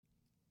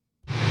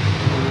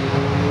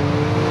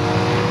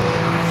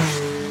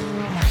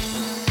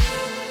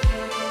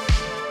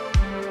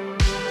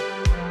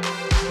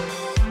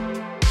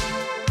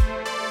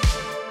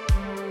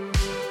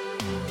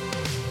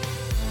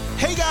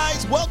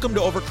Welcome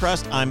to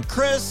Overcrest. I'm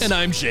Chris. And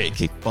I'm Jake.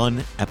 A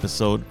fun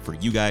episode for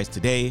you guys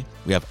today.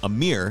 We have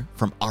Amir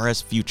from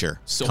RS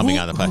Future coming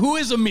on the podcast. Who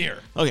is Amir?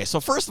 Okay,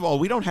 so first of all,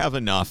 we don't have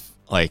enough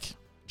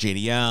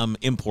JDM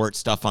import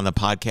stuff on the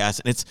podcast,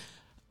 and it's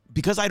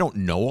because I don't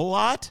know a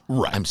lot.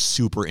 Right. I'm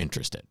super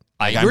interested.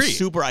 I agree.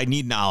 I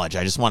need knowledge.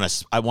 I want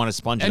to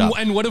sponge it up.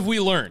 And what have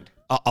we learned?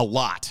 A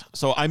lot.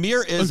 So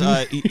Amir is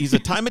he's a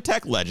time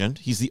attack legend.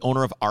 He's the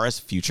owner of RS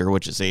Future,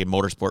 which is a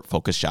motorsport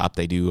focused shop.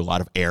 They do a lot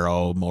of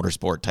aero,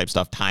 motorsport type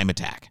stuff. Time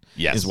attack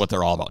is what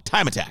they're all about.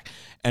 Time attack.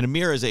 And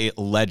Amir is a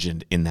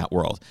legend in that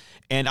world.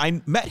 And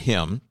I met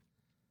him.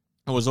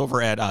 I was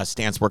over at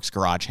Stance Works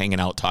Garage hanging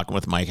out, talking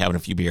with Mike, having a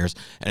few beers.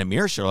 And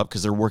Amir showed up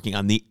because they're working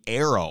on the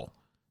aero.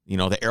 You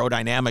know, the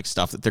aerodynamic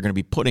stuff that they're going to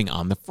be putting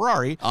on the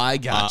Ferrari. I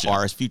gotcha.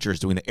 RS Future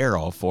is doing the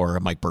aero for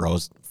Mike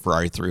Burrow's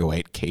Ferrari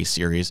 308 K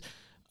Series.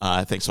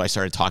 I think so. I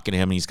started talking to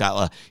him, and he's got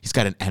an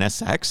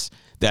NSX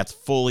that's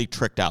fully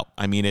tricked out.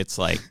 I mean, it's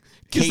like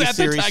Is that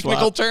the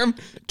technical term?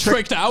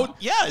 Tricked out?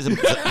 Yeah.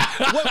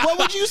 What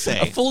would you say?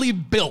 A fully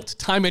built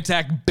time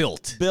attack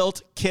built,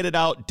 kitted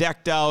out,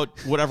 decked out,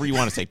 whatever you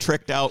want to say.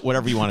 Tricked out,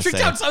 whatever you want to say.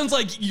 Tricked out sounds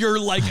like you're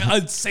like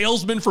a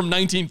salesman from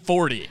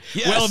 1940.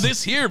 Yes. Well,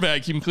 this here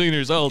vacuum cleaner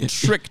is all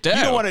tricked out.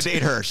 You don't want to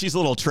date her. She's a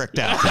little tricked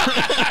out.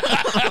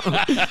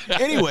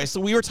 Anyway, so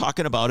we were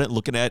talking about it,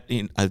 looking at,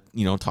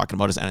 talking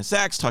about his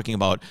NSX, talking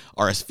about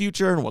RS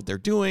Future and what they're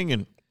doing,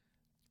 and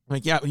I'm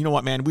like, yeah, you know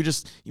what, man? We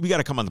got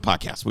to come on the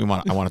podcast. I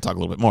want to talk a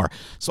little bit more.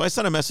 So I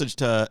sent a message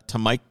to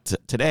Mike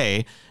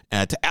today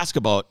to ask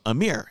about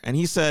Amir, and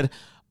he said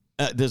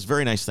this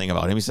very nice thing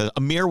about him. He said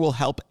Amir will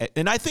help,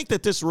 and I think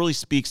that this really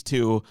speaks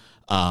to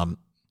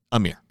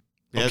Amir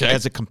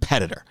as a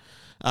competitor.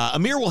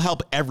 Amir will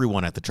help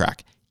everyone at the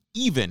track,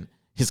 even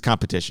his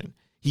competition.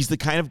 He's the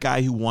kind of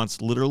guy who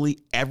wants literally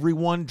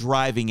everyone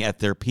driving at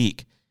their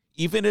peak,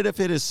 even if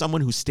it is someone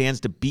who stands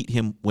to beat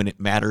him when it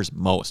matters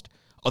most.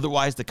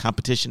 Otherwise, the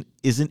competition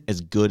isn't as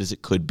good as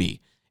it could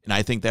be. And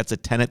I think that's a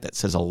tenet that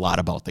says a lot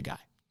about the guy.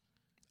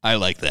 I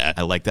like that.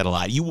 I like that a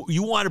lot.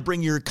 You want to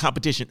bring your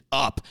competition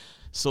up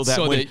so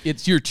that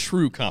it's your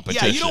true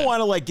competition. Yeah, you don't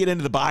want to get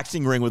into the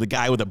boxing ring with a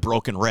guy with a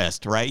broken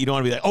wrist, right? You don't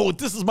want to be like, oh,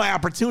 this is my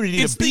opportunity to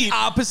beat. It's the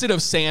opposite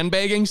of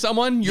sandbagging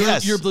someone. You're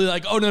like,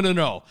 oh,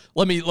 no.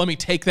 Let me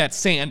take that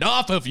sand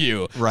off of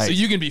you so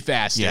you can be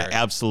faster. Yeah,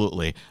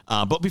 absolutely.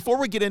 But before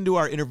we get into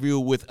our interview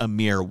with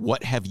Amir,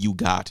 what have you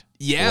got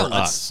for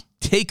us?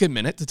 Take a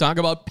minute to talk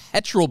about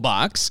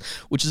PetrolBox,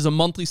 which is a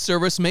monthly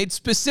service made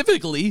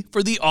specifically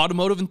for the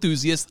automotive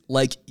enthusiasts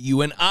like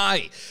you and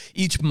I.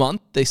 Each month,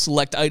 they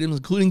select items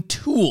including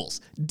tools,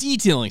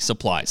 detailing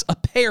supplies,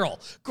 apparel,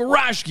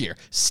 garage gear,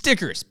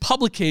 stickers,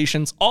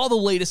 publications, all the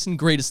latest and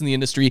greatest in the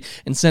industry,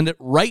 and send it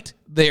right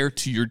there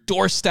to your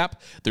doorstep.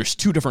 There's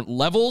 2 different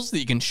levels that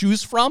you can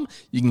choose from.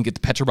 You can get the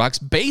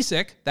PetrolBox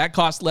Basic. That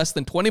costs less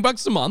than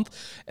 $20 a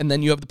month. And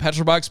then you have the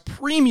PetrolBox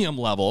Premium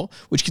level,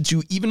 which gets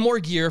you even more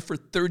gear for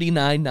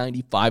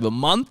 $39.95 a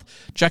month.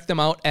 Check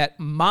them out at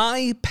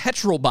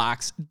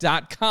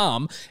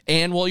mypetrolbox.com.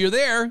 And while you're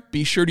there,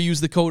 be sure to use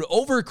the code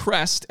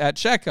OVERCREST at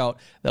checkout.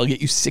 That'll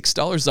get you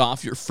 $6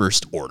 off your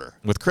first order.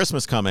 With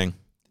Christmas coming,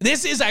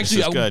 this is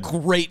actually a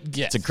great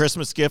gift. It's a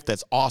Christmas gift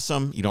that's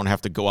awesome. You don't have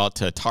to go out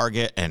to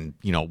Target and,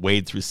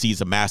 wade through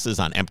seas of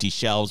masses on empty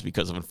shelves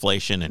because of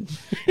inflation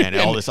and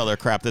all this other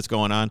crap that's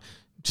going on.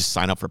 Just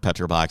sign up for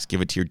PetrolBox, give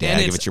it to your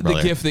dad, give it to your brother.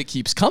 It's the gift that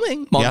keeps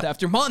coming month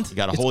after month. You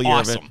got a whole year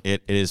of it.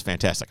 It is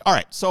fantastic. All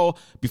right, so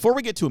before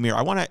we get to Amir,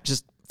 I want to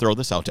just throw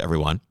this out to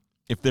everyone.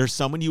 If there's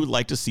someone you would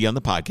like to see on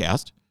the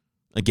podcast,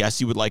 a guest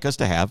you would like us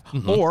to have,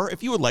 or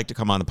if you would like to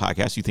come on the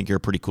podcast, you think you're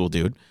a pretty cool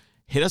dude,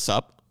 hit us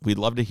up. We'd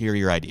love to hear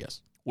your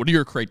ideas. What are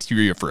your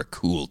criteria for a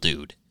cool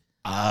dude?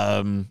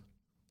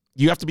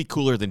 You have to be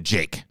cooler than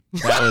Jake.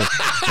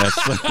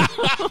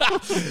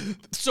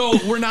 So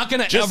we're not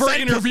going to ever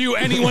interview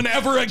anyone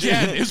ever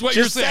again, is what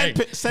you're saying.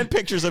 Send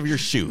pictures of your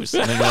shoes,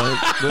 and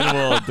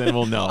then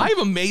we'll know. I have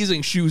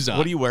amazing shoes on.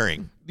 What are you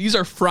wearing? These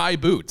are Fry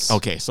boots.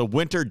 Okay, so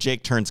winter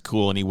Jake turns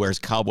cool, and he wears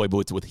cowboy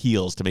boots with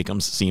heels to make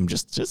them seem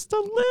just a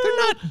little. They're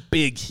not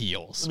big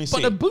heels,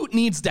 but a boot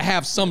needs to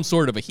have some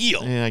sort of a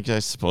heel. Yeah, I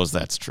suppose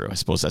that's true.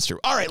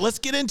 All right, let's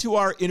get into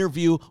our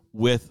interview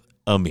with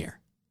Amir.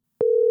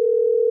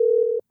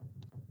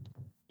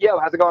 Yo,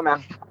 how's it going,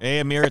 man? Hey,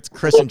 Amir, it's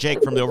Chris and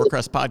Jake from the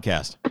Overcrest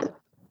podcast.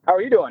 How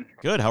are you doing?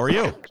 Good. How are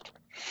you?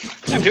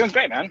 I'm doing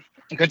great, man.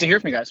 Good to hear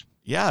from you guys.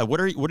 Yeah.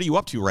 What are you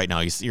up to right now?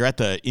 You're at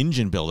the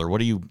engine builder.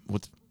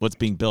 What's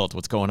being built?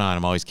 What's going on?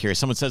 I'm always curious.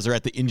 Someone says they're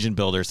at the engine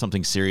builder.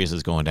 Something serious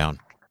is going down.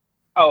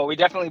 Oh, we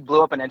definitely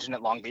blew up an engine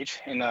at Long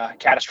Beach in a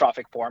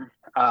catastrophic form.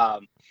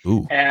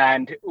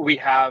 And we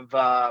have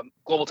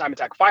Global Time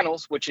Attack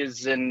Finals, which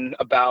is in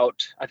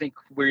about, I think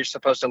we're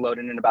supposed to load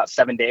in about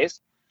 7 days.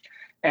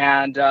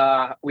 And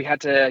we had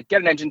to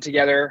get an engine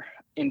together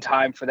in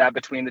time for that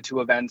between the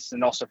 2 events,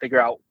 and also figure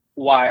out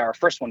why our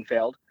first one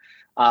failed,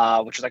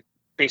 which is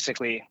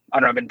basically, I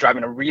don't know, I've been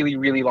driving a really,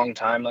 really long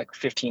time,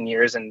 15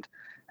 years, and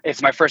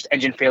it's my first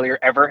engine failure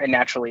ever. And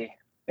naturally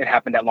it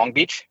happened at Long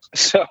Beach.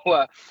 So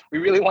we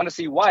really want to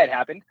see why it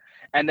happened.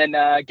 and then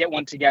get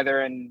one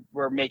together. And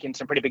we're making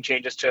some pretty big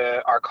changes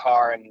to our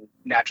car and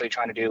naturally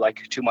trying to do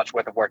like too much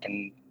worth of work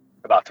in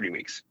about 3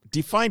 weeks.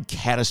 Define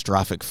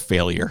catastrophic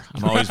failure.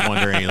 I'm always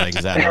wondering, like,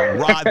 is that a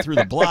rod through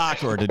the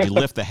block, or did you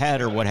lift the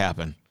head, or what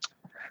happened?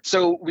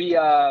 So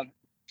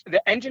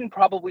the engine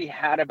probably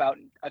had about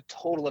a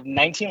total of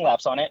 19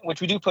 laps on it, which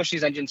we do push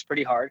these engines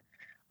pretty hard.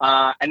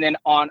 And then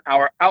on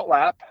our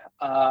outlap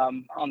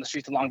on the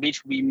streets of Long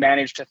Beach, we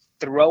managed to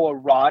throw a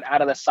rod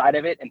out of the side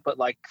of it and put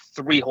like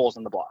 3 holes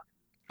in the block.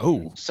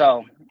 Oh.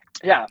 So,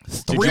 yeah.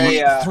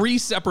 Three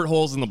separate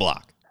holes in the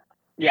block.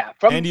 Yeah.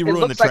 And you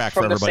ruined the track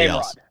for everybody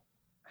else. Rod.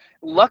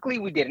 Luckily,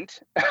 we didn't.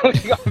 We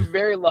got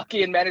very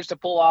lucky and managed to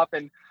pull off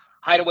and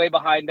hide away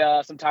behind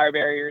some tire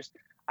barriers.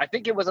 I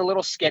think it was a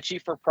little sketchy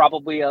for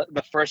probably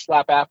the first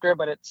lap after,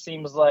 but it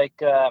seems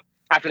like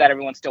after that,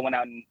 everyone still went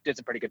out and did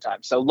some pretty good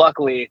time. So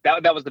luckily,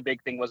 that was the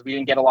big thing, was we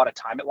didn't get a lot of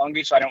time at Long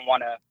Beach, so I don't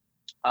want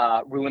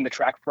to ruin the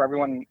track for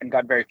everyone, and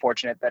got very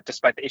fortunate that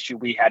despite the issue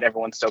we had,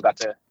 everyone still got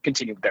to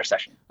continue with their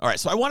session. All right,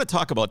 so I want to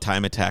talk about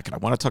Time Attack, and I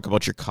want to talk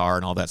about your car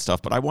and all that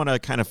stuff, but I want to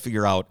kind of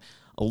figure out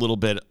a little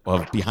bit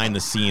of behind the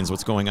scenes,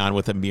 what's going on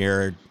with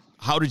Amir.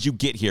 How did you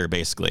get here,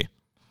 basically?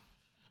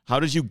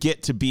 How did you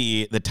get to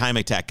be the Time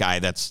Attack guy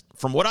that's,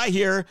 from what I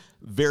hear,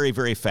 very,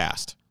 very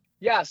fast?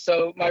 Yeah,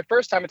 so my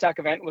first Time Attack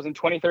event was in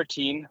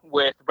 2013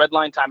 with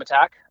Redline Time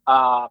Attack.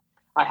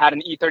 I had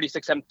an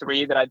E36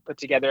 M3 that I'd put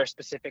together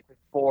specifically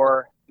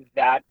for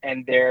that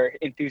and their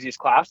enthusiast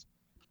class.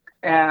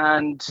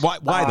 And why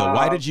though?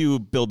 Why did you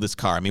build this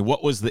car? I mean,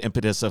 what was the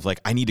impetus of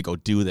like, I need to go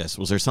do this?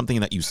 Was there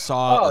something that you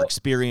saw or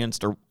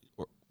experienced, or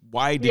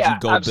why did you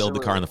go build the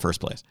car in the first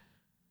place?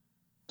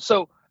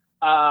 So,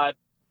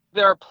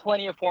 there are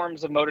plenty of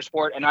forms of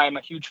motorsport, and I am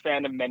a huge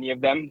fan of many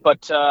of them.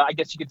 But I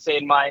guess you could say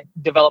in my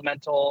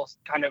developmental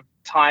kind of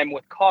time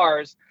with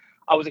cars,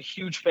 I was a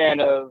huge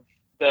fan of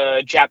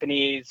the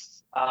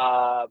Japanese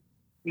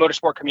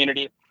motorsport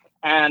community.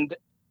 And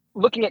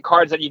looking at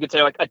cars that you could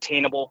say like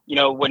attainable, you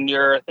know, when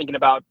you're thinking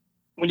about,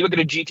 when you look at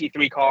a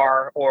GT3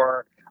 car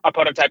or a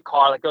prototype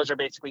car, like those are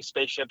basically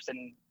spaceships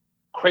and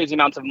crazy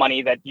amounts of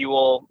money that you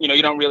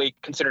don't really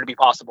consider to be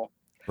possible.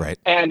 Right.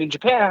 And in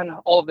Japan,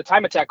 all of the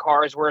Time Attack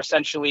cars were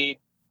essentially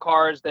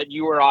cars that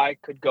you or I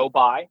could go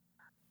buy,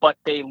 but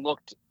they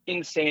looked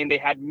insane. They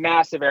had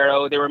massive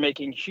aero. They were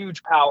making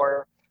huge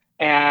power.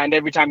 And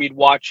every time you'd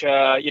watch,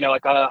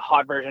 like a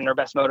hot version or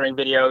best motoring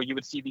video, you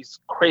would see these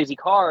crazy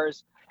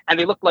cars, and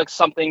they looked like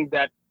something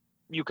that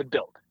you could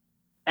build.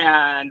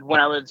 And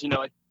when I was,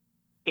 like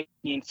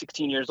 15,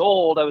 16 years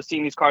old, I was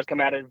seeing these cars come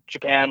out of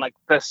Japan, like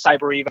the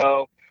Cyber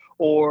Evo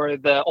or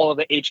all of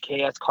the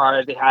HKS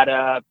cars. They had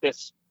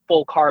this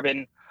full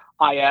carbon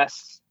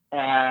IS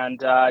and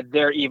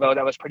their Evo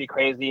that was pretty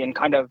crazy, and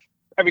kind of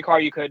every car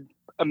you could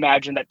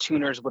imagine that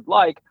tuners would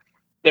like,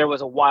 there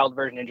was a wild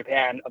version in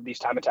Japan of these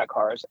Time Attack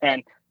cars.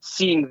 And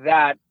seeing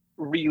that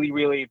really,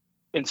 really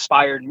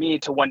inspired me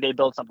to one day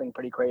build something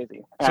pretty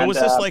crazy. So was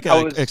this like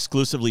an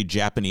exclusively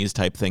Japanese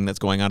type thing that's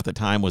going on at the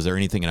time? Was there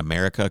anything in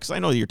America? Because I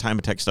know your Time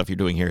Attack stuff you're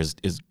doing here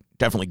is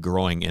definitely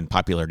growing in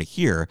popularity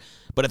here.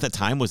 But at the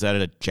time, was that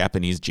a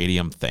Japanese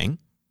JDM thing?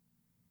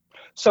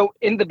 So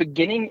in the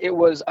beginning, it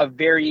was a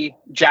very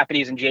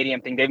Japanese and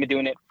JDM thing. They've been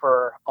doing it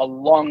for a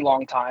long,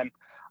 long time.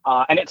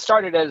 And it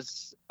started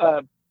as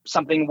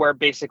something where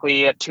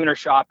basically a tuner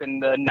shop in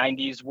the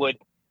 90s would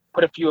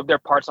put a few of their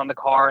parts on the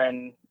car,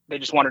 and they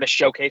just wanted to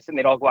showcase it, and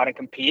they'd all go out and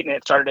compete. And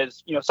it started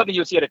as, something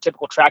you would see at a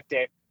typical track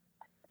day,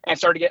 and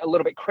started to get a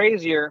little bit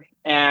crazier.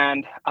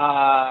 And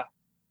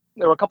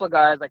there were a couple of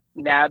guys like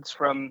Nads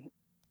from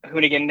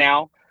Hoonigan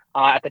now.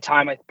 At the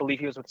time, I believe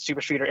he was with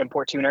Super Streeter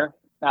Import Tuner.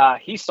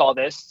 He saw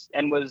this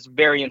and was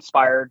very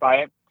inspired by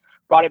it,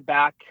 brought it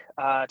back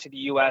to the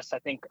U.S., I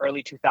think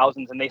early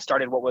 2000s, and they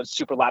started what was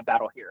Super Lap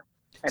Battle here.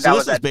 And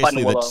so that this was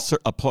is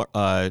basically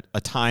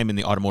a time in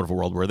the automotive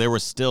world where there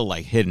was still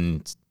like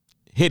hidden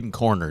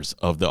corners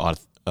of the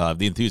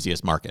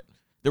enthusiast market.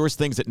 There was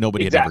things that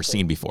nobody had ever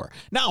seen before.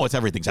 Now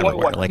everything's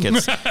everywhere. Like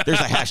there's a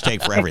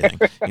hashtag for everything.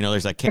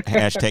 There's a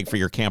hashtag for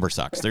your camber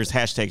sucks. There's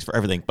hashtags for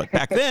everything. But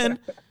back then,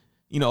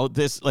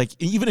 this like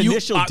even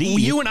Initial D.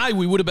 You and I,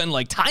 we would have been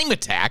like, Time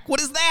Attack? What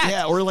is that?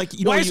 Yeah, or like,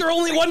 why is there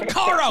only one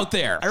car out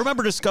there? I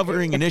remember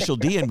discovering Initial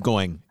D and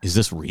going, is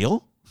this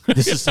real?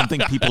 This is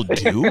something people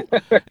do?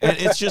 And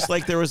it's just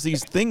like there was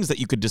these things that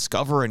you could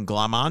discover and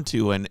glom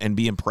onto and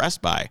be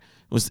impressed by.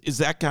 Is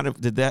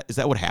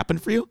that what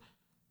happened for you?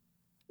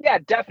 Yeah,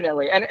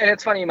 definitely. And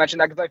it's funny you mentioned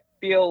that, because I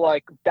feel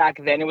like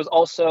back then it was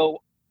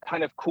also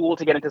kind of cool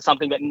to get into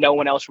something that no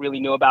one else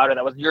really knew about, or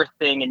that was your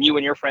thing and you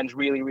and your friends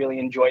really, really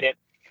enjoyed it.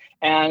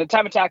 And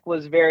Time Attack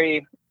was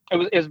very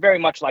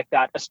much like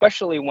that,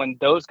 especially when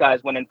those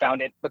guys went and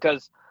found it,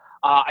 because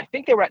I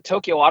think they were at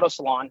Tokyo Auto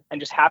Salon and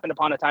just happened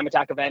upon a Time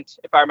Attack event,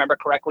 if I remember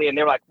correctly. And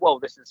they were like, whoa,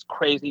 this is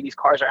crazy. These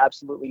cars are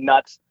absolutely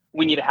nuts.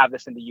 We need to have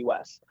this in the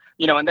US,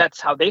 and that's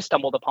how they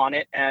stumbled upon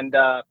it. And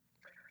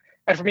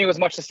for me, it was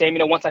much the same.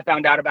 Once I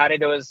found out about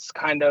it, it was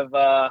kind of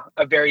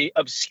a very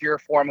obscure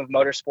form of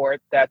motorsport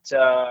that,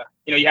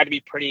 you had to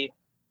be pretty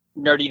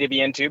nerdy to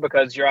be into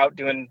because you're out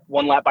doing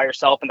one lap by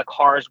yourself and the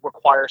cars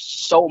require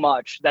so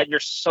much that you're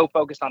so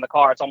focused on the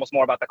car. It's almost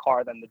more about the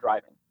car than the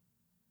driving.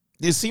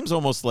 It seems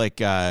almost like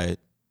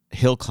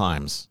hill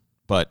climbs,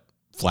 but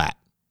flat.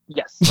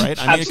 Yes. Right?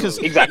 I mean, because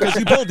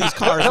you build these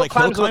cars, like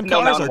hill climb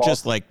cars are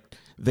just like,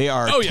 they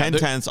are 10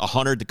 tenths,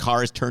 100. The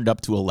car is turned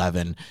up to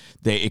 11.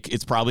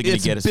 It's probably going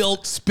to get us. It's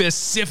built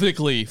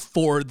specifically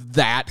for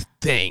that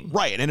thing.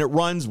 Right. And it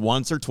runs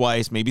once or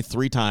twice, maybe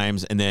 3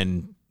 times, and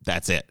then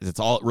that's it. That's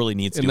all it really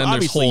needs to do. And then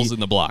there's holes in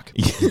the block.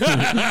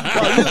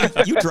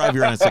 Well, you drive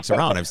your NSX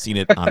around. I've seen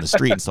it on the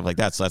street and stuff like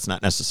that, so that's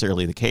not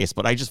necessarily the case.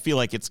 But I just feel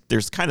like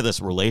there's kind of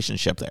this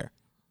relationship there.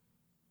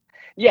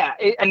 Yeah,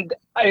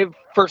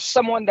 for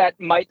someone that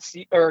might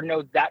see or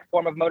know that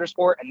form of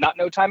motorsport and not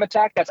know time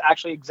attack, that's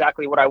actually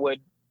exactly what I would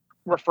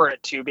refer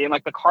it to, being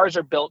like the cars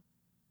are built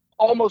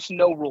almost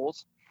no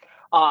rules.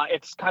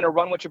 It's kind of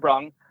run what you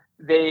brung.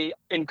 They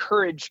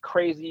encourage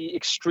crazy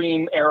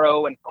extreme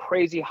aero and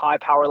crazy high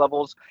power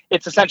levels.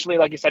 It's essentially,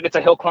 like you said, it's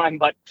a hill climb,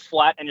 but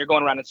flat, and you're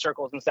going around in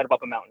circles instead of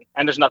up a mountain.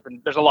 And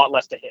there's a lot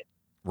less to hit.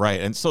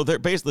 Right. And so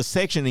the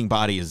sanctioning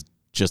body is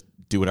just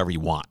do whatever you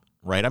want.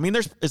 Right. I mean,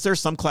 is there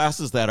some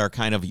classes that are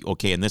kind of,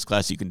 okay, in this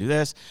class you can do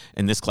this,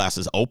 and this class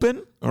is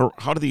open? Or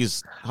how does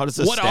this What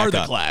stack are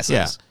the up? classes?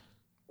 Yeah.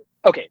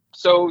 Okay,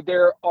 so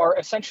there are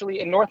essentially,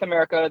 in North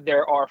America,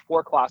 there are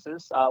 4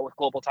 classes with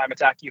Global Time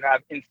Attack. You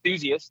have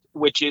Enthusiast,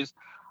 which is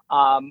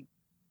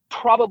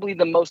probably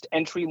the most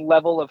entry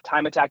level of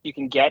time attack you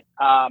can get.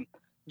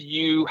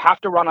 You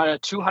have to run on a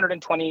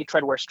 220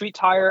 treadwear street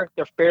tire.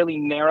 They're fairly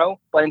narrow,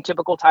 but in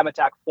typical time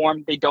attack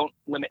form, they don't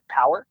limit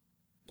power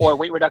or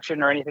weight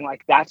reduction or anything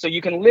like that. So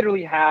you can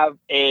literally have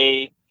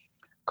a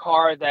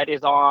car that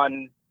is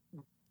on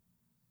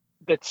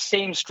the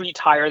same street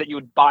tire that you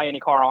would buy any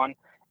car on,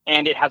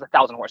 and it has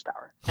 1,000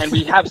 horsepower. And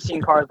we have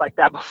seen cars like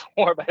that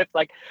before, but it's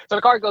like, so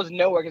the car goes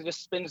nowhere because it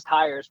just spins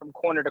tires from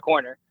corner to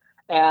corner.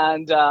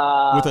 And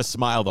with a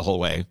smile the whole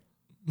way.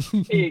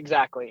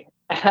 Exactly.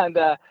 And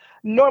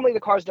normally the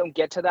cars don't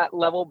get to that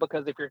level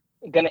because if you're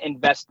going to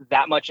invest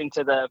that much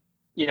into the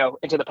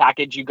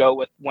package, you go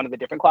with one of the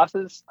different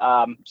classes.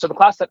 So the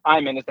class that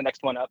I'm in is the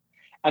next one up,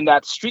 and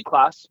that's street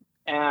class.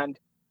 And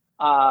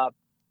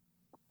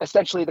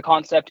essentially the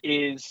concept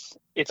is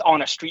it's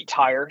on a street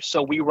tire.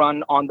 So we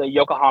run on the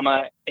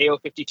Yokohama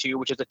AO52,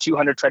 which is a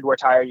 200 treadwear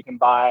tire you can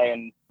buy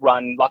and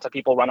run. Lots of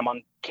people run them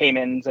on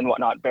Caymans and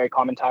whatnot. Very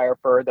common tire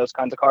for those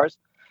kinds of cars.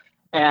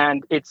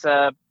 And it's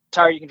a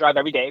tire you can drive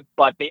every day,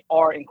 but they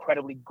are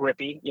incredibly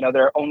grippy.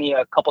 They're only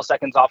a couple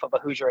seconds off of a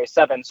Hoosier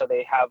A7, so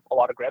they have a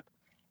lot of grip.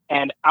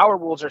 And our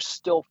rules are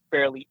still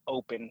fairly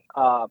open.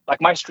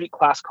 Like my street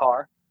class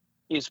car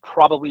is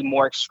probably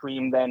more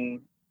extreme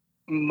than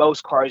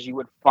most cars you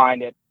would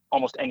find at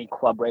almost any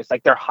club race.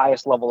 Like their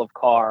highest level of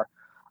car,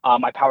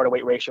 my power to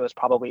weight ratio is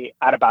probably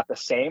at about the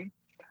same.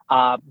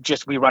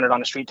 Just we run it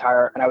on a street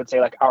tire, and I would say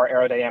like our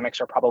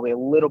aerodynamics are probably a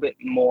little bit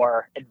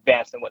more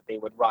advanced than what they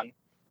would run.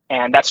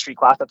 And that's street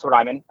class. That's what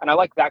I'm in. And I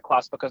like that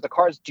class because the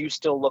cars do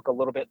still look a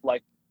little bit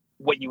like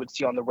what you would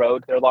see on the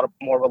road. They're a lot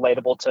more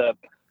relatable to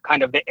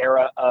kind of the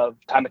era of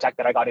time attack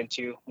that I got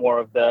into, more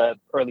of the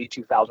early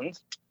 2000s.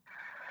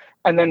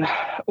 And then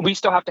we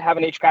still have to have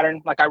an H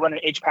pattern. Like I run an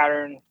H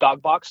pattern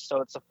dog box.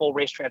 So it's a full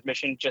race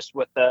transmission just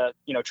with the,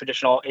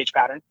 traditional H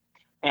pattern.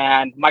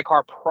 And my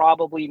car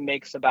probably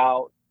makes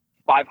about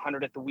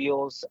 500 at the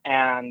wheels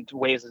and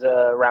weighs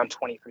around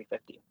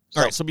 2,350.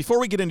 All right. So before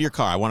we get into your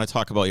car, I want to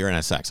talk about your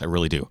NSX. I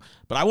really do.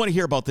 But I want to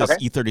hear about this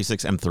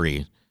E36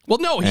 M3. Well,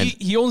 no,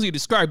 he only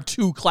described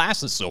 2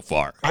 classes so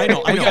far. I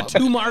know. We got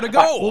 2 more to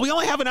go. Well, we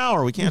only have an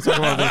hour. We can't talk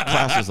about the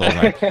classes all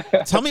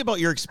right. Tell me about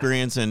your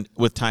experience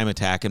with time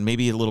attack, and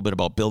maybe a little bit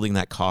about building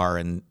that car,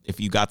 and if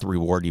you got the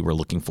reward you were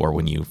looking for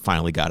when you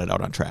finally got it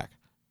out on track.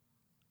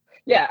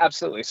 Yeah,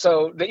 absolutely.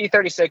 So the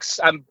E36,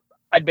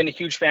 I'd been a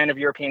huge fan of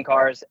European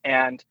cars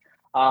and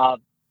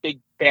big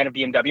fan of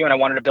BMW, and I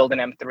wanted to build an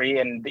M3,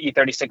 and the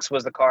E36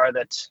 was the car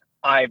that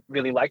I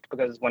really liked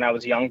because when I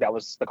was young, that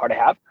was the car to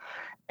have.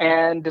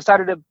 And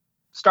decided to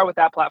start with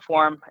that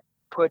platform,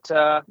 put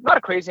not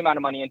a crazy amount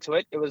of money into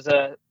it. It was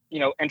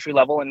entry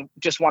level, and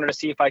just wanted to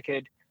see if I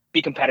could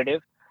be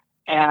competitive.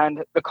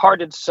 And the car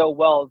did so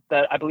well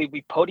that I believe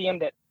we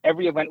podiumed at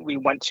every event we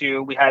went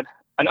to. We had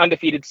an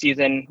undefeated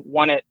season,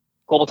 won at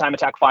Global Time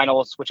Attack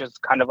Finals, which is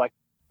kind of like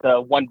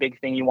the one big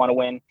thing you want to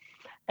win.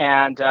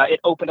 And it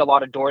opened a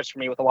lot of doors for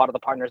me with a lot of the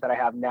partners that I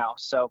have now.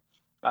 So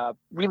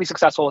really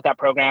successful with that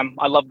program.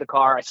 I love the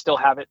car. I still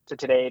have it to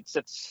today. It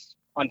sits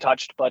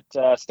untouched, but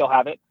still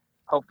have it.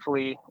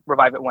 Hopefully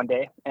revive it one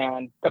day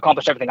and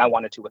accomplish everything I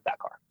wanted to with that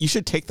car. You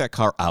should take that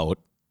car out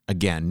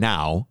again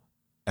now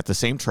at the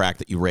same track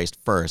that you raced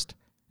first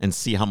and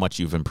see how much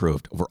you've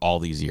improved over all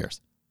these years.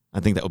 I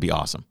think that would be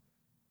awesome.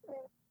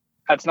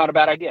 That's not a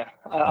bad idea.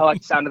 I like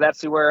the sound of that.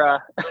 See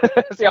where,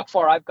 see how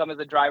far I've come as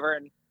a driver,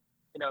 and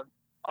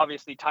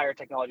obviously tire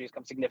technology has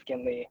come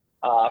significantly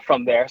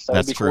from there. So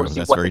that's it'd be true. Cool to see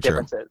That's what very the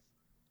difference is.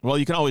 Well,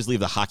 you can always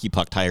leave the hockey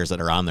puck tires that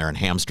are on there and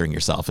hamstring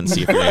yourself and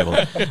see if you're able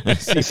to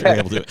see if you're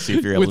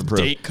able to With improve.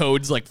 date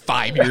codes like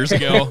 5 years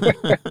ago.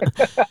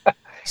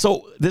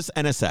 So this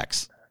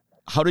NSX,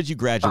 how did you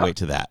graduate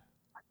to that?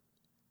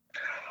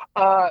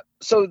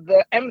 So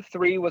the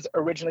M3 was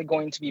originally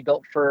going to be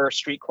built for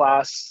street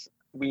class.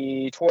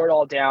 We tore it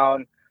all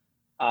down.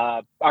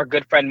 Our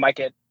good friend Mike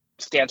at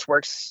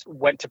StanceWorks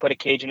went to put a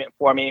cage in it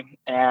for me,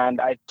 and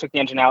I took the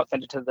engine out,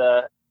 sent it to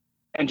the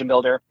engine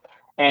builder.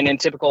 And in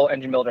typical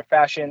engine builder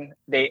fashion,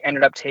 they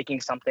ended up taking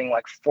something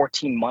like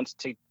 14 months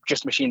to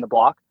just machine the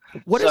block.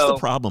 What is the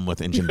problem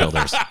with engine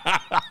builders?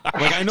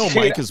 Like, I know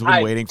Mike has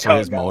been waiting for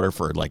his motor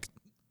for like,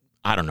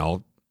 I don't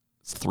know,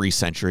 3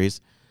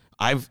 centuries.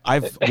 I've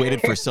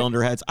waited for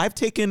cylinder heads. I've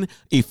taken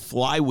a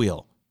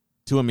flywheel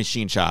to a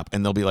machine shop,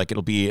 and they'll be like,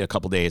 it'll be a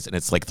couple days, and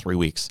it's like 3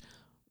 weeks.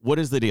 What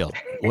is the deal?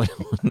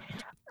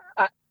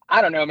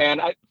 I don't know, man.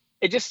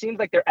 It just seems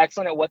like they're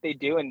excellent at what they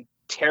do and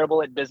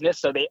terrible at business,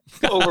 so they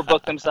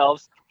overbook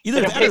themselves.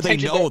 Either that or they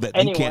know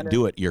that you can't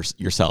do it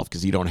yourself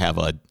because you don't have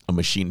a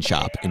machine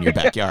shop in your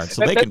backyard,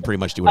 so they can pretty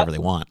much do whatever they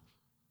want.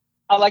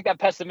 I like that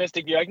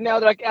pessimistic view. Like, no,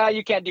 they're like,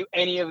 you can't do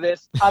any of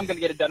this. I'm going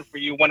to get it done for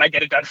you when I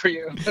get it done for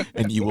you.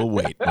 And you will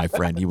wait, my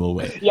friend. You will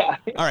wait. Yeah.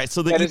 All right,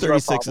 so the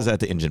E36 is at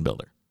the engine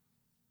builder.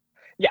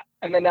 Yeah,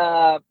 and then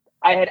I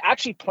had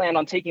actually planned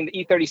on taking the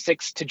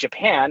E36 to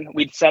Japan.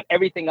 We'd set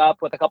everything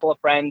up with a couple of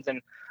friends, and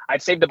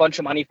I'd saved a bunch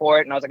of money for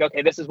it. And I was like,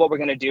 okay, this is what we're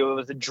going to do. It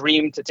was a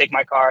dream to take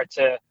my car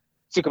to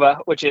Tsukuba,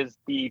 which is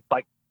the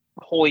like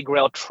holy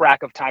grail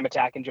track of time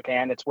attack in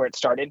Japan. It's where it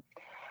started.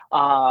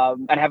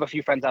 And I have a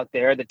few friends out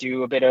there that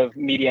do a bit of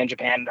media in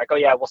Japan. Like, oh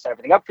yeah, we'll set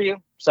everything up for you.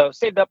 So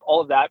saved up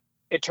all of that.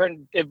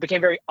 It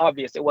became very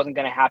obvious it wasn't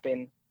going to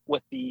happen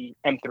with the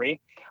M3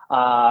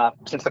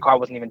 since the car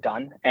wasn't even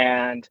done.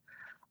 And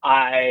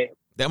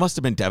that must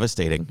have been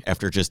devastating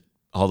after just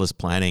all this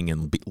planning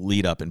and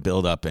lead up and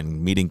build up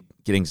and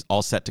getting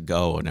all set to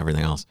go and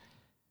everything else.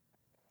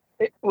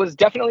 It was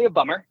definitely a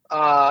bummer.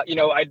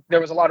 There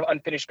was a lot of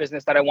unfinished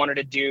business that I wanted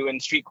to do in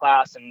street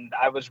class, and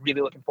I was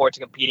really looking forward to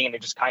competing, and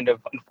it just kind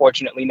of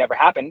unfortunately never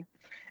happened.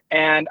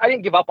 And I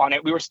didn't give up on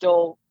it. We were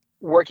still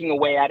working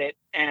away at it.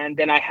 And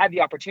then I had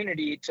the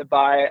opportunity to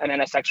buy an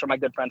NSX from my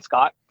good friend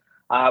Scott.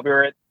 We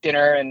were at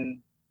dinner and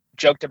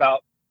joked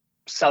about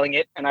selling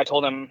it. And I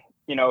told him,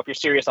 if you're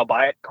serious, I'll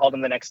buy it. Called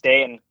him the next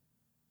day and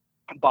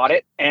bought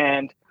it.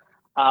 And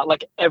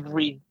like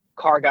every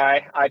car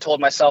guy, I told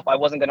myself I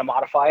wasn't going to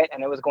modify it,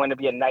 and it was going to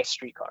be a nice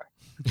street car.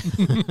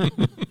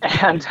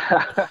 And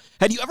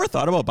had you ever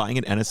thought about buying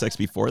an NSX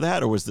before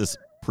that, or was this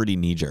pretty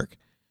knee-jerk?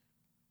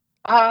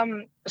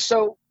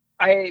 So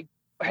I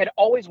had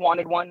always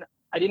wanted one.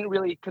 I didn't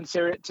really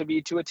consider it to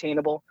be too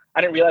attainable.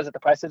 I didn't realize that the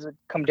prices had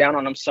come down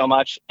on them so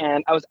much.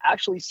 And I was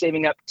actually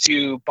saving up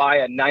to buy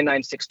a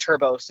 996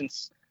 turbo,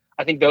 since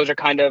I think those are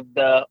kind of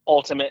the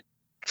ultimate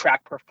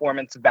track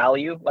performance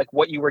value, like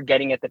what you were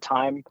getting at the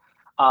time.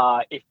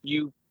 If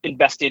you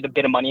invested a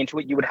bit of money into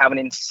it, you would have an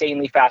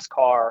insanely fast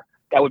car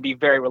that would be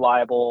very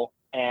reliable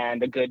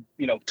and a good,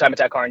 time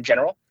attack car in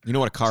general. You know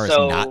what a car is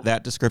not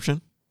that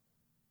description?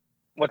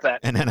 What's that?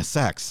 An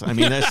NSX. I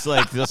mean, it's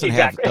like doesn't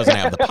have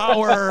the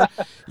power.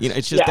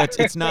 It's just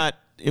it's not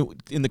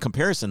in the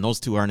comparison. Those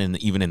two aren't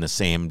even in the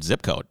same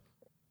zip code.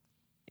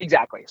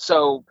 Exactly.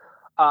 So,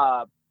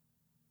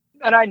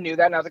 and I knew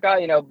that, and I was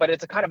like, but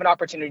it's a kind of an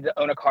opportunity to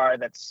own a car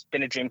that's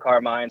been a dream car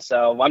of mine.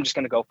 So I'm just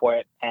going to go for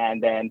it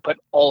and then put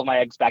all of my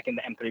eggs back in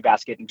the M3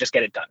 basket and just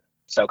get it done.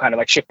 So kind of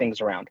like shift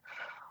things around.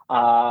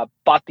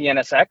 Bought the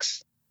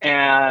NSX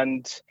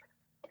and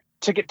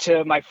took it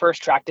to my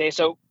first track day.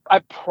 So I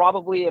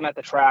probably am at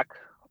the track,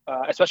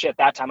 especially at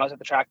that time, I was at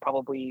the track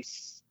probably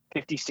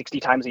 50, 60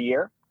 times a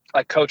year,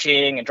 like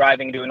coaching and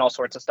driving, doing all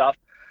sorts of stuff.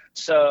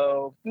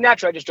 So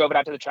naturally, I just drove it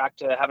out to the track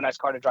to have a nice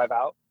car to drive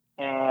out.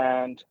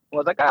 And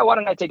was like, why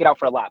don't I take it out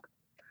for a lap?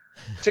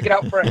 Took it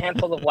out for a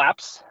handful of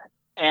laps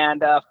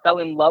and fell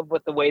in love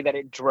with the way that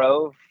it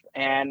drove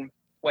and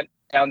went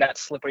down that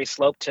slippery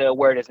slope to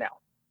where it is now.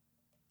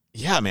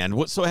 Yeah,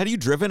 man. So had you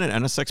driven an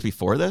NSX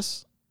before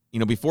this?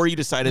 Before you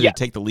decided to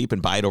take the leap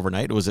and buy it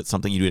overnight, was it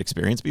something you had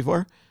experienced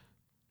before?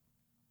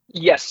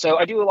 Yes. So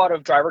I do a lot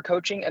of driver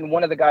coaching, and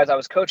one of the guys I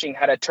was coaching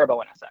had a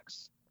turbo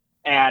NSX.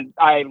 And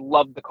I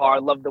loved the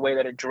car, loved the way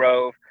that it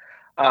drove.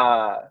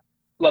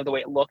 Love the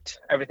way it looked,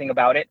 everything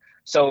about it.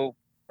 So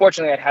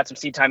fortunately, I'd had some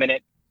seat time in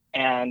it.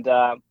 And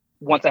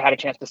once I had a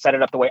chance to set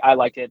it up the way I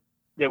liked it,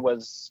 it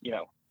was,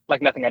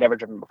 like nothing I'd ever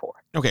driven before.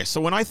 Okay,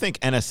 so when I think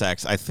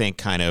NSX, I think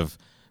kind of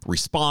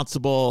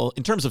responsible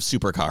in terms of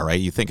supercar, right?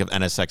 You think of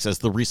NSX as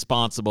the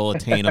responsible,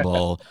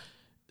 attainable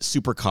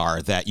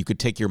supercar that you could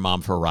take your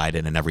mom for a ride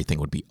in and everything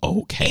would be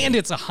okay. And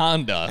it's a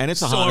Honda. And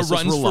it's a so Honda, it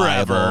runs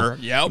forever.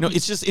 Yeah.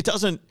 It's just, it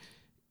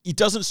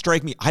doesn't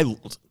strike me.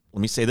 Let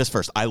me say this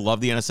first. I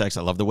love the NSX.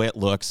 I love the way it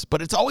looks,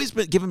 but it's always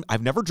been given.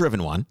 I've never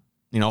driven one.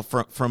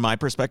 From my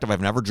perspective,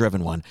 I've never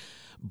driven one.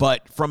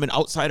 But from an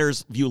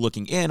outsider's view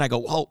looking in, I go,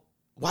 well,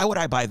 why would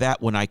I buy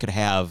that when I could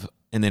have,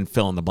 and then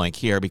fill in the blank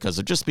here because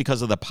of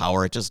the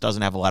power. It just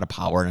doesn't have a lot of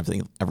power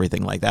and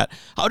everything like that.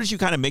 How did you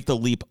kind of make the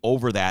leap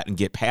over that and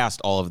get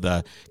past all of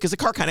because the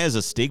car kind of has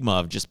a stigma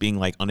of just being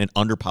like an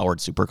underpowered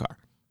supercar.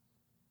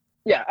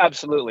 Yeah,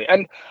 absolutely.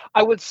 And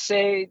I would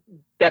say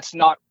that's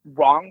not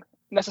wrong.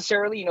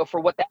 necessarily. For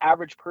what the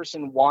average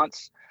person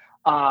wants,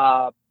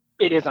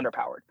 it is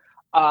underpowered.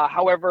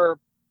 However,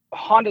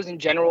 Hondas in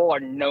general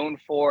are known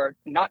for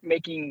not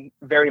making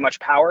very much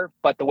power,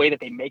 but the way that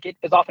they make it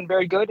is often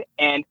very good,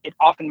 and it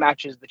often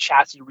matches the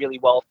chassis really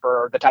well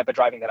for the type of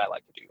driving that I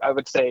like to do. I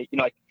would say,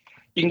 like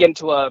you can get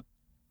into a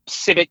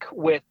Civic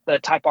with the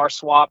Type R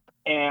swap,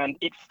 and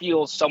it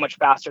feels so much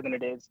faster than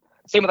it is.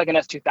 Same with like an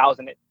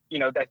S2000.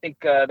 I think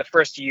the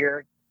first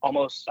year,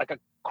 almost like a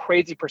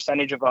crazy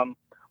percentage of them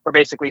were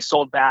basically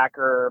sold back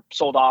or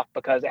sold off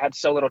because it had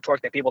so little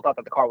torque that people thought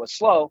that the car was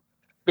slow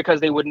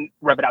because they wouldn't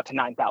rev it out to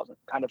 9,000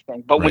 kind of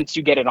thing. But once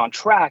you get it on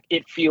track,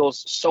 it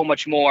feels so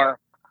much more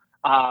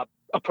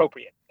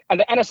appropriate. And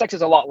the NSX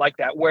is a lot like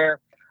that, where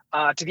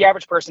to the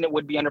average person, it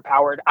would be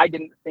underpowered. I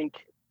didn't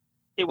think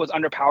it was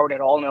underpowered at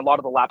all. And a lot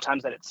of the lap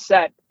times that it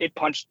set, it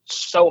punched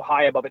so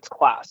high above its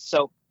class.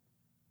 So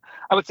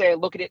I would say I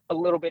look at it a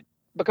little bit,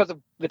 because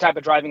of the type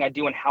of driving I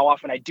do and how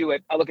often I do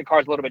it, I look at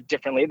cars a little bit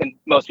differently than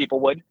most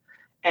people would.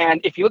 And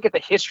if you look at the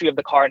history of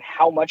the car and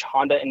how much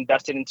Honda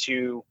invested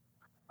into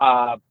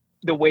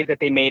the way that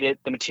they made it,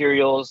 the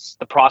materials,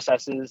 the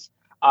processes,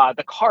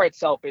 the car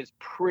itself is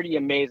pretty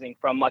amazing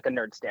from like a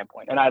nerd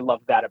standpoint. And I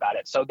love that about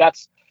it. So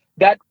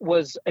that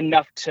was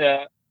enough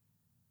to,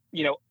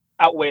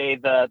 outweigh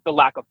the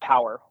lack of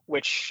power,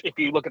 which if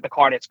you look at the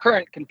car in its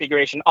current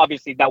configuration,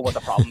 obviously that was a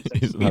problem.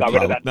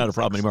 Not a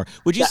problem anymore.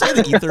 Would you say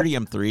the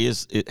E30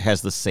 M3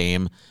 has the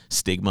same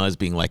stigma as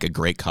being like a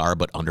great car,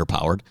 but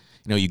underpowered?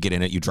 You get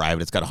in it, you drive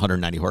it, it's got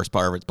 190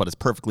 horsepower, but it's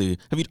perfectly,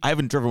 I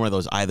haven't driven one of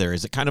those either.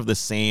 Is it kind of the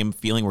same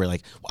feeling where you're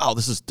like, wow,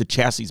 the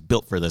chassis is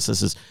built for this.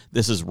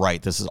 This is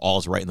right. This is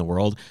all's right in the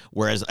world.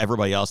 Whereas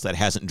everybody else that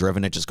hasn't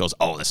driven it just goes,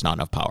 oh, that's not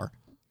enough power.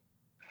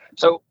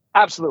 So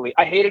absolutely.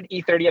 I hated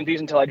E30 M3s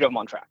until I drove them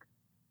on track.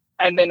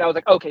 And then I was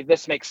like, okay,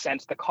 this makes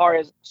sense. The car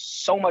is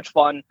so much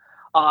fun.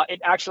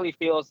 It actually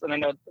feels, and I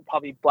know it's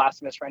probably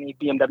blasphemous for any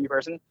BMW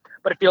person,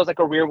 but it feels like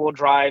a rear-wheel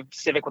drive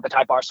Civic with a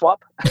Type R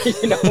swap,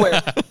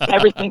 where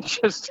everything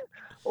just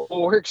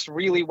works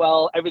really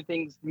well.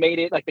 Everything's made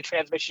it, like the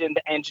transmission,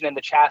 the engine, and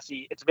the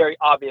chassis. It's very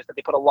obvious that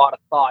they put a lot of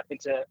thought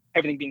into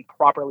everything being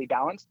properly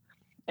balanced.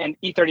 And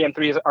E30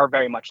 M3s are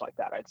very much like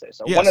that, I'd say.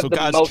 So yeah, so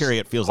God's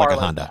Chariot feels like a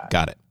Honda.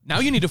 Got it. Now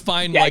you need to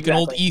find an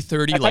old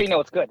E30. That's how you know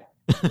it's good.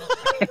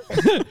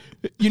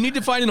 You need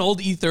to find an old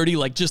E30,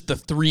 like just the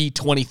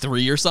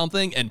 323 or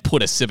something, and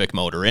put a Civic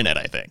motor in it,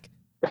 I think.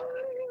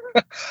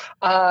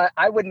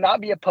 I would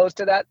not be opposed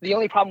to that. The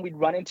only problem we'd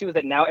run into is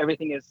that now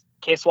everything is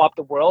K-swap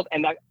the world,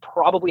 and that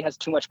probably has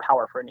too much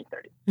power for an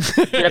E30.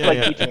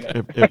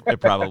 It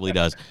probably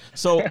does.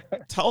 So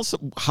tell us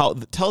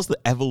the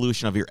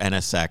evolution of your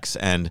NSX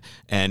and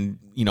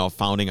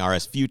founding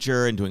RS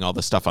Future and doing all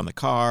the stuff on the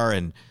car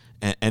and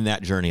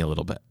that journey a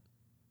little bit.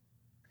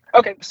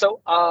 Okay,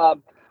 so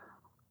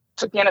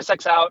took the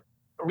NSX out,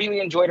 really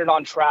enjoyed it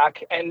on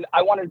track, and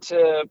I wanted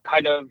to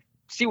kind of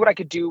see what I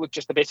could do with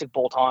just the basic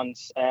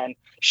bolt-ons and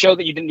show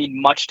that you didn't need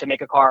much to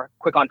make a car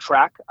quick on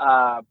track.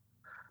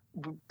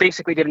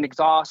 Basically did an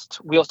exhaust,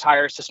 wheels,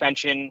 tires,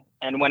 suspension,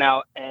 and went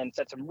out and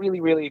set some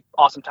really, really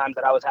awesome times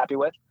that I was happy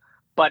with.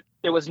 But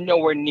it was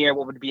nowhere near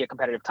what would be a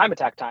competitive time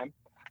attack time.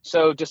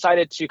 So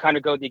decided to kind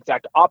of go the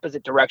exact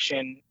opposite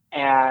direction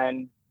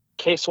and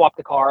K-swap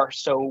the car.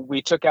 So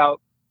we took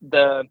out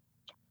the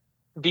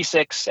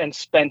V6 and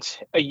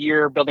spent a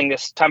year building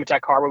this time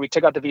attack car where we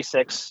took out the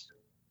V6,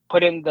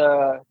 put in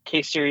the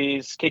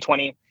K-Series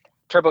K20,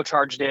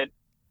 turbocharged it,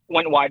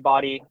 went wide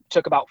body,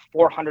 took about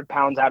 400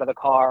 pounds out of the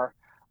car,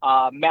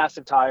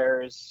 massive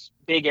tires,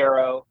 big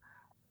aero,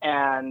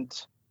 and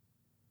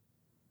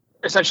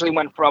essentially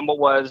went from what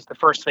was the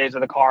first phase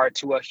of the car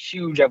to a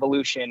huge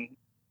evolution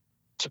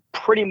to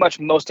pretty much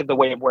most of the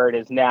way of where it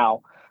is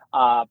now.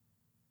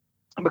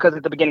 Because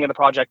at the beginning of the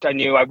project, I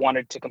knew I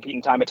wanted to compete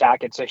in time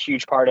attack. It's a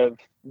huge part of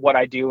what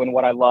I do and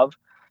what I love.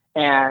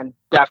 And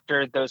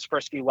after those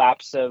first few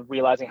laps of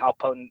realizing how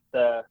potent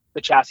the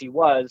chassis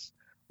was,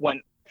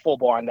 went full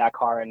bore on that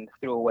car and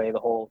threw away the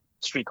whole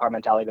street car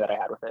mentality that I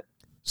had with it.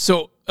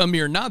 So,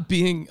 Amir, not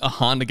being a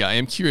Honda guy,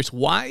 I'm curious,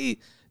 why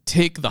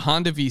take the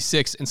Honda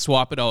V6 and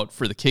swap it out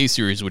for the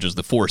K-Series, which is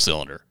the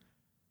 4-cylinder?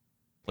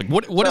 Like,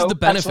 what is the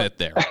benefit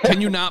there? Can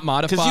you not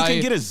modify? Because you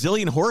can get a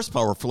zillion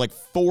horsepower for like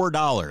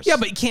 $4. Yeah,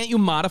 but can't you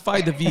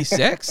modify the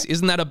V6?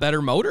 Isn't that a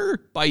better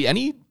motor by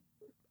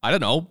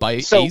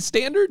a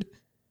standard?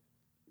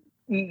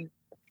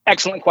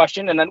 Excellent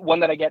question, and then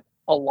one that I get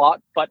a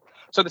lot. But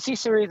so the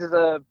C-Series is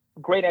a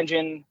great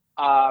engine.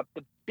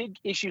 The big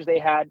issues they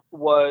had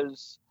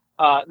was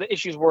the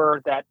issues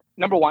were that,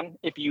 number one,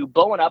 if you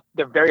blow one up,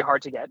 they're very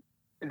hard to get.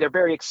 They're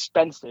very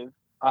expensive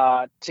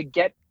to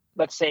get,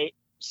 let's say,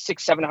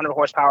 600-700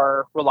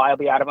 horsepower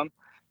reliably out of them.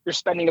 You're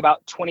spending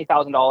about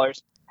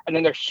 $20,000, and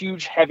then they're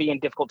huge, heavy, and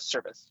difficult to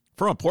service.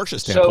 From a Porsche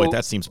standpoint,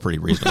 that seems pretty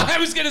reasonable. I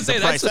was going to say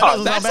that's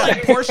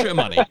like Porsche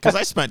money. Because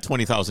I spent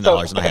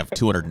 $20,000 and I have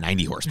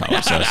 290 horsepower.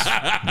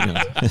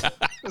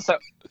 So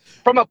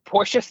from a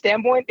Porsche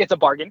standpoint, it's a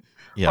bargain.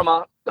 Yeah. From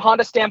a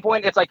Honda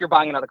standpoint, it's like you're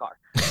buying another car.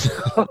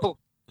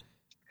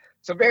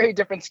 So very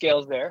different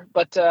scales there.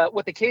 But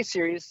with the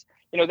K-Series,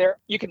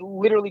 you can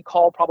literally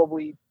call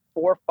probably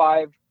 4 or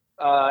 5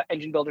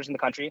 engine builders in the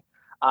country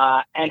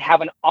and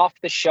have an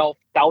off-the-shelf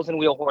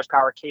 1,000-wheel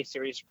horsepower K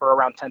series for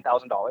around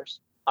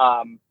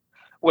 $10,000.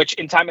 Which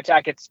in time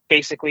attack, it's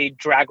basically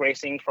drag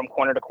racing from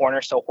corner to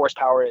corner. So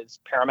horsepower is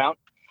paramount.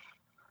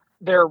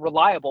 They're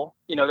reliable.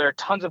 There are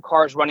tons of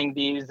cars running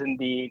these in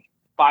the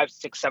 500,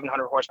 600,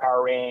 700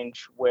 horsepower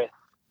range with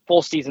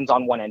full seasons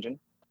on one engine.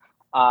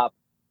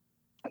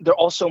 They're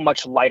also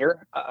much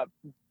lighter.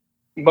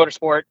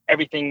 Motorsport,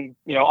 everything,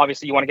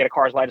 obviously you want to get a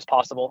car as light as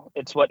possible.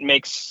 It's what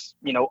makes,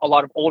 a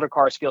lot of older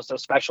cars feel so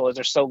special, is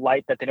they're so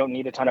light that they don't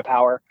need a ton of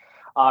power,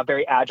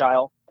 very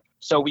agile.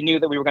 So we knew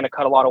that we were going to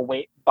cut a lot of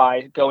weight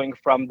by going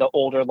from the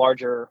older,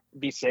 larger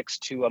V6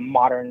 to a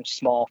modern,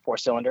 small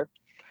 4-cylinder.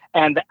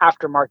 And the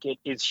aftermarket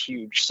is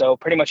huge. So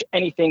pretty much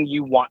anything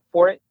you want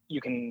for it,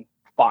 you can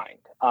find.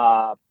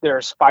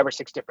 There's 5 or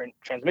 6 different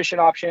transmission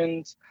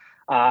options.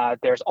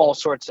 There's all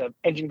sorts of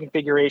engine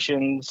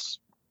configurations.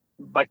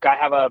 Like I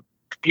have a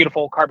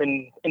beautiful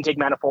carbon intake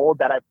manifold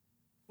that I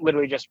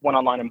literally just went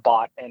online and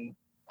bought, and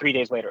 3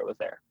 days later it was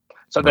there.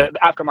 So the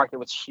aftermarket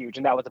was huge,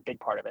 and that was a big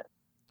part of it.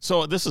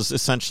 So this is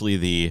essentially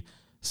the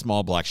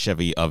small block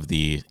Chevy of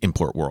the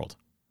import world.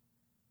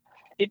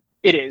 It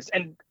is.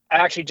 And I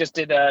actually just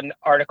did an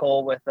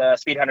article with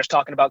Speed Hunters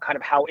talking about kind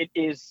of how it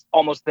is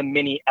almost the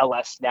mini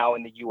LS now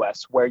in the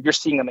US, where you're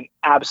seeing them in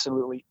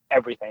absolutely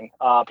everything.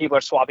 People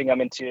are swapping them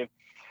into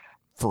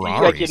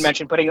Ferraris. Like you'd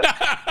mentioned, putting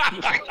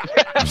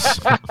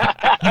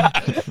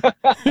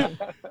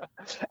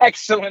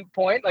excellent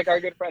point. Like our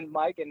good friend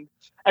Mike, and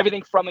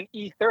everything from an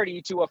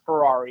E30 to a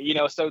Ferrari.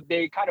 So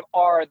they kind of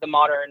are the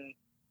modern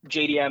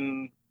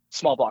JDM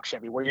small block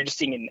Chevy, where you're just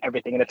seeing it in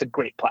everything, and it's a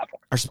great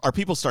platform. Are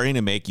people starting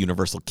to make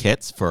universal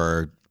kits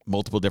for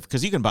multiple different?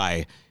 Because you can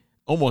buy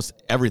almost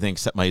everything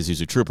except my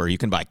Isuzu Trooper. You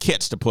can buy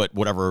kits to put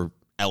whatever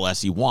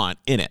LS you want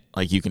in it.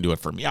 Like you can do it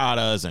for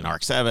Miatas and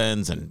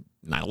RX-7s and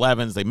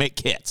 911s. They make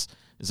kits.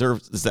 Is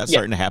that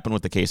starting to happen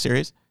with the K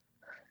series?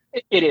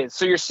 It is.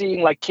 So you're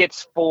seeing like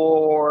kits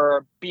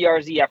for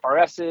BRZ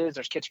FRSs.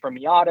 There's kits for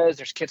Miatas.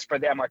 There's kits for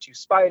the MR2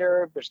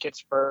 Spider. There's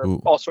kits for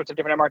all sorts of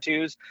different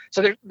MR2s.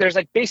 So there's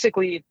like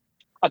basically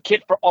a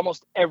kit for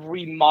almost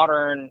every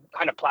modern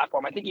kind of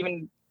platform. I think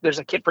even there's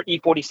a kit for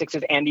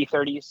E46s and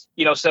E30s.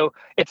 So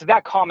it's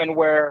that common,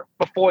 where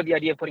before the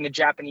idea of putting a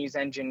Japanese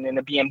engine in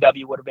a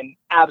BMW would have been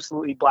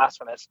absolutely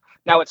blasphemous.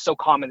 Now it's so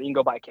common that you can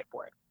go buy a kit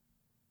for it.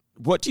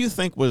 What do you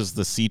think was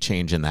the sea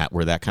change in that,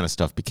 where that kind of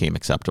stuff became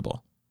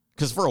acceptable?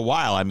 Because for a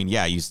while, I mean,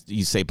 yeah, you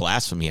say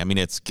blasphemy. I mean,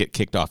 it's get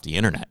kicked off the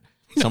internet.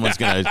 Someone's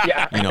gonna,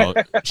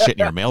 shit in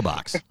your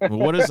mailbox.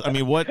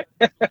 What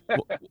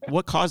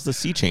caused the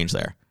sea change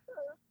there?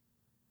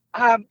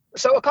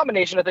 So a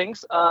combination of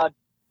things.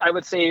 I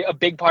would say a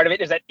big part of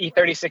it is that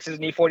E36s and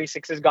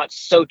E46s got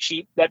so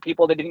cheap that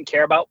people that didn't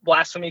care about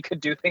blasphemy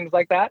could do things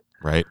like that.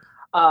 Right.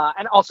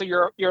 And also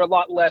you're a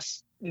lot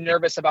less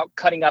nervous about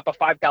cutting up a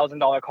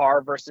 $5,000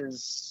 car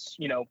versus,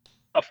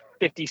 a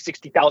 $50,000,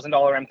 $60,000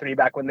 M3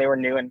 back when they were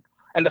new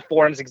and the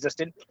forums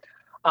existed.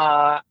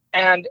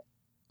 And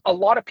a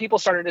lot of people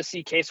started to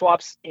see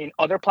K-swaps in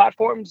other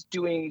platforms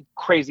doing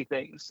crazy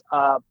things.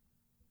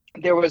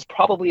 There was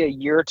probably a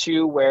year or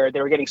two where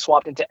they were getting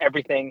swapped into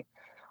everything.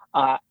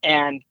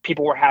 And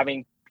people were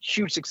having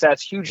huge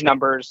success, huge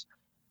numbers,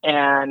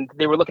 and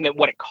they were looking at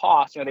what it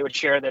cost. They would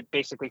share that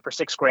basically for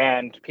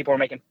 $6,000, people were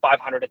making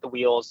 500 at the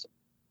wheels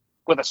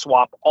with a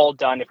swap, all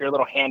done. If you're a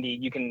little handy,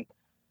 you can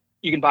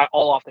buy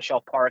all off the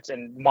shelf parts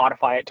and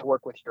modify it to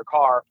work with your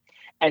car.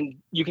 And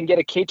you can get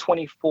a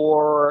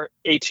K24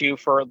 A2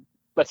 for,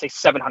 let's say,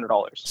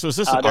 $700. So is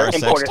this an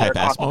RSX Type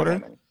S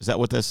motor? Is that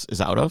what this is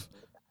out of?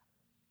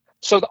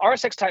 So the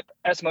RSX Type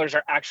S motors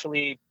are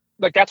actually,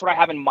 like, that's what I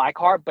have in my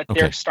car, but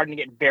they're starting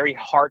to get very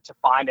hard to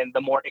find and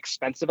the more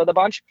expensive of the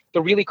bunch.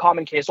 The really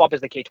common K-swap is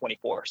the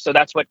K24. So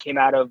that's what came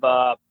out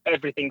of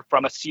everything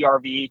from a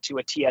CRV to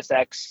a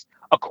TSX,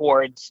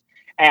 Accords.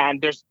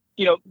 And there's,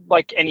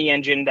 like any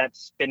engine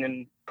that's been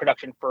in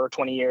production for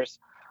 20 years,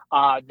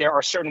 there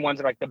are certain ones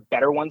that are like the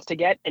better ones to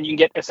get. And you can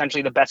get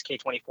essentially the best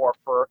K24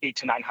 for $800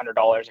 to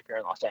 $900 if you're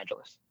in Los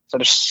Angeles. So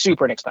they're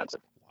super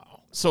inexpensive.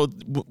 So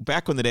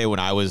back in the day when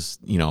I was,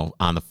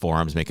 on the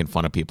forums making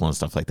fun of people and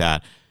stuff like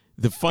that,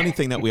 the funny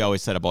thing that we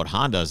always said about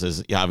Hondas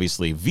is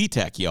obviously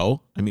VTEC,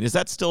 yo. I mean, is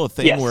that still a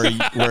thing? Yes.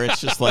 where it's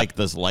just like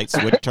this light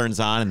switch turns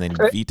on and then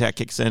VTEC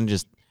kicks in?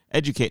 Just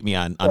educate me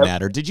on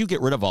that. Or did you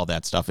get rid of all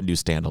that stuff and do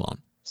standalone?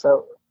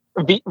 So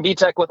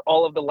VTEC with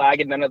all of the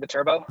lag and none of the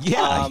turbo.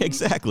 Yeah,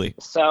 exactly.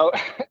 So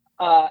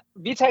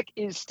VTEC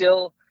is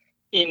still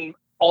in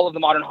all of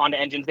the modern Honda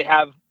engines. They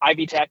have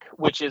iVTEC,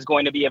 which is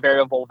going to be a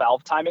variable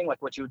valve timing,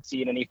 like what you would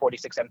see in an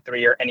E46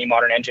 M3 or any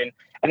modern engine.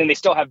 And then they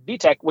still have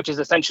VTEC, which is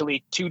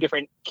essentially 2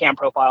 different cam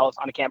profiles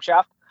on a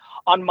camshaft.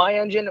 On my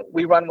engine,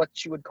 we run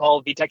what you would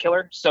call VTEC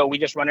killer. So we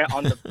just run it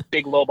on the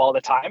big low ball all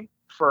the time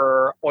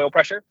for oil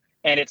pressure.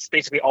 And it's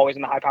basically always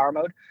in the high power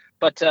mode.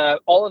 But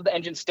all of the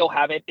engines still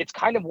have it. It's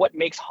kind of what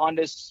makes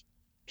Hondas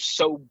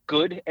so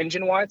good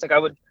engine-wise. Like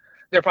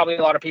there are probably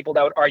a lot of people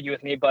that would argue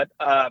with me, but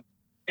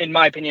in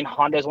my opinion,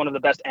 Honda is one of the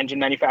best engine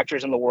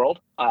manufacturers in the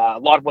world. A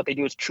lot of what they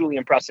do is truly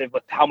impressive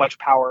with how much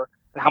power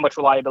and how much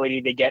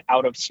reliability they get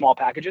out of small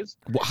packages.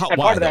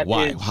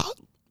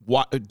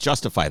 Why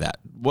justify that?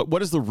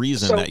 What is the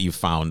reason that you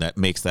found that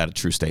makes that a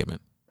true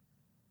statement?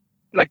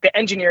 Like, the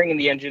engineering in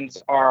the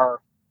engines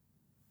are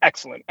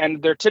excellent,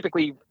 and they're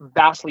typically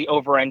vastly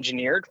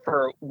over-engineered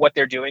for what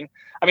they're doing.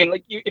 I mean,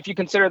 like, if you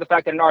consider the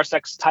fact that an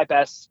RSX Type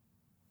S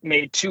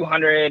made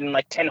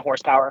 210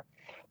 horsepower,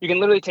 you can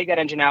literally take that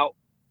engine out,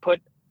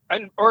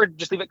 or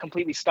just leave it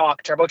completely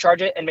stock, turbocharge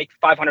it, and make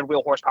 500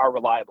 wheel horsepower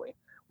reliably.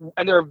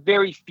 And there are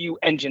very few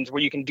engines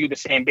where you can do the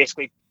same,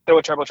 basically throw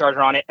a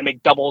turbocharger on it and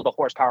make double the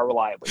horsepower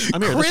reliably. I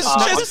mean,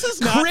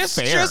 Chris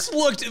just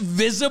looked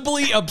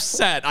visibly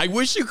upset. I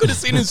wish you could have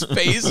seen his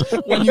face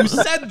when you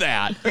said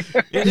that.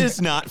 It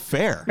is not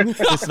fair.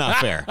 It's not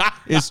fair.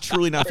 It's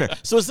truly not fair.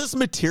 So is this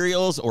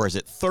materials, or is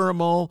it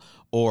thermal,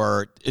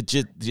 or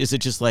is it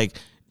just like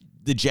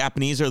the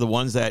Japanese are the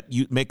ones that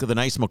you make the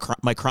nice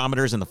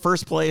micrometers in the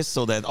first place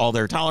so that all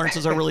their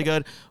tolerances are really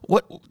good?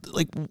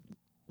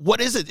 What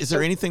is it? Is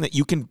there anything that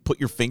you can put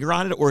your finger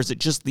on it, or is it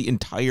just the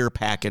entire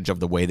package of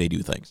the way they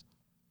do things?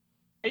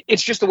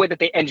 It's just the way that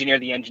they engineer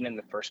the engine in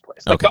the first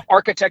place. Like, the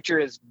architecture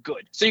is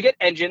good. So you get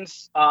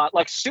engines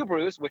like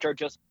Subarus, which are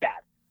just bad.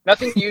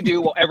 Nothing you do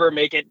will ever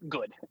make it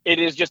good. It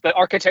is just the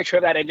architecture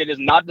of that engine is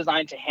not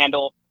designed to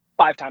handle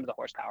 5 times the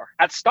horsepower.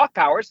 At stock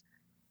powers,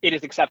 it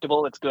is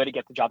acceptable. It's good. It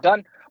gets the job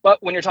done.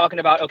 But when you're talking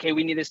about, okay,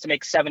 we need this to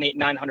make 700, 800,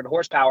 900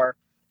 horsepower,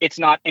 it's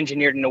not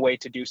engineered in a way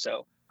to do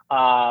so.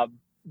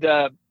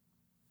 The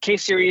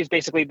K-Series,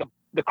 basically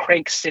the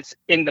crank sits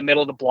in the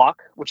middle of the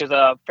block, which is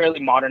a fairly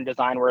modern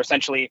design where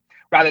essentially,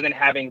 rather than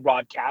having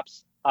rod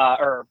caps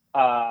or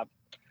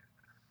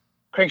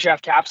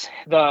crankshaft caps,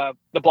 the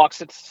block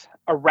sits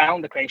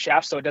around the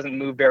crankshaft, so it doesn't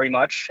move very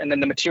much. And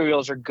then the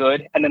materials are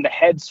good. And then the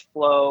heads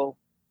flow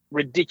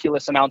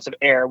ridiculous amounts of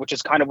air, which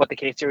is kind of what the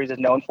K-Series is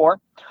known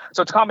for.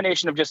 So it's a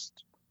combination of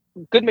just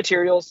good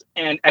materials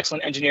and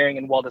excellent engineering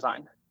and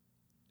well-designed.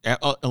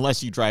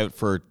 Unless you drive it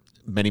for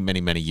many, many,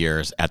 many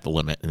years at the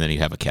limit, and then you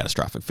have a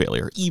catastrophic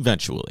failure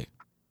eventually.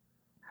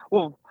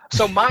 Well,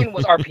 so mine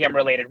was RPM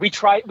related. We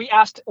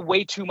asked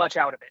way too much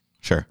out of it.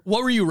 Sure.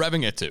 What were you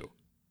revving it to?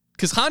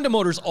 Because Honda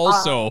motors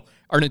also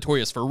are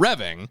notorious for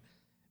revving.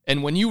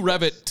 And when you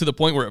rev it to the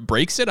point where it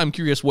breaks it, I'm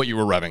curious what you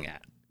were revving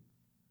at.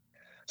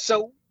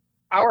 So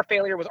our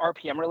failure was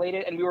RPM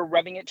related, and we were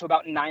revving it to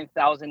about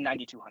 9,000,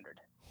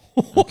 9,200.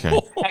 Okay.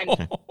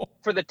 And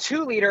for the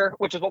 2-liter,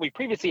 which is what we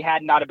previously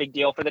had, not a big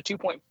deal. For the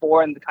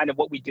 2.4 and kind of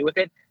what we do with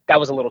it, that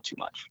was a little too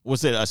much.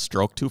 Was it a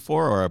stroke 2.4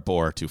 or a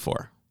bore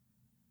 2.4?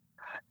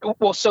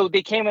 Well, so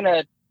they came in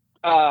a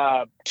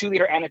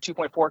 2-liter and a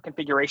 2.4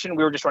 configuration.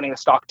 We were just running the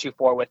stock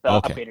 2.4 with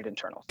updated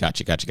internals.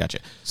 Gotcha.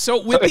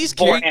 So with these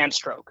bore and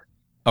stroke.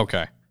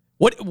 Okay.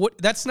 What?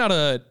 That's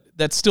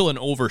still an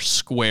over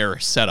square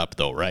setup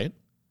though, right?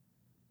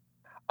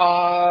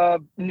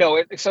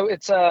 No. It's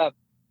the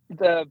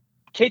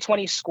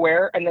K20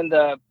 square, and then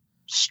the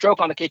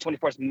stroke on the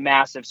K24 is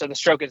massive. So the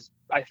stroke is,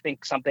 I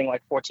think, something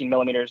like 14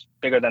 millimeters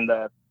bigger than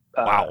the.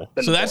 Wow.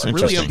 So that's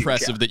really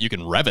impressive that you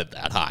can rev it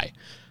that high.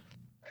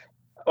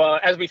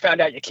 Well, as we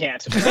found out, you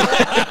can't.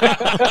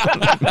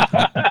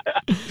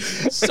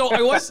 So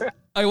I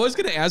was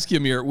going to ask you,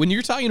 Amir, when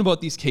you're talking about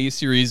these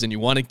K-Series and you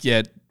want to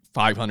get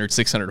 500,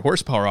 600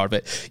 horsepower out of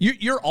it,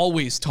 you're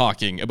always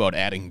talking about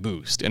adding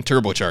boost and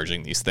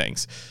turbocharging these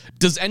things.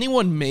 Does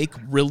anyone make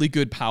really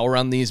good power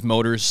on these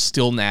motors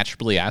still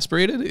naturally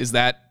aspirated? Is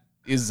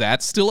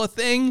that still a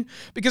thing?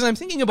 Because I'm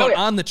thinking about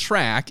on the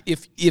track,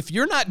 if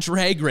you're not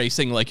drag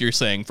racing, like you're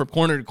saying, from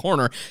corner to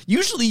corner,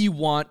 usually you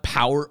want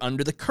power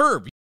under the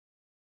curb.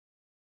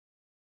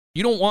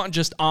 You don't want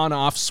just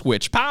on-off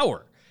switch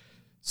power.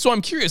 So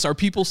I'm curious, are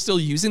people still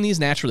using these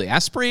naturally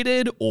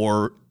aspirated,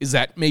 or is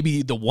that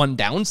maybe the one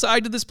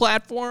downside to this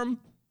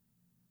platform?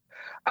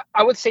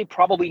 I would say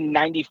probably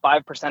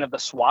 95% of the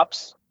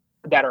swaps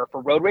that are for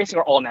road racing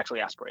are all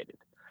naturally aspirated.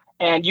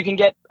 And you can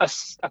get a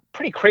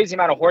pretty crazy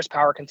amount of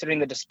horsepower considering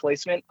the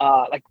displacement.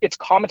 Like, it's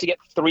common to get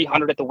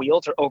 300 at the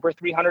wheels or over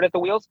 300 at the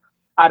wheels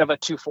out of a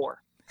 2.4.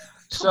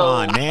 Come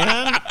on,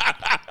 man.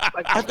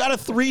 I've got a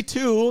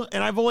 3.2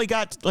 and I've only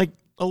got like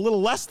a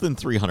little less than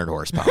 300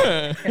 horsepower.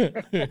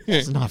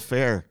 It's not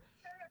fair.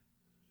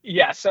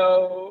 Yeah.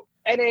 So,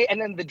 and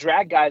then the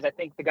drag guys, I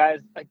think the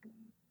guys like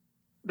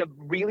the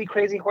really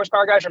crazy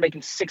horsepower guys are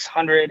making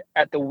 600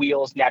 at the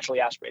wheels naturally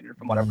aspirated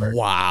from what I've heard.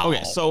 Wow.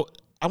 Okay. So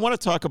I want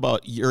to talk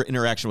about your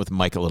interaction with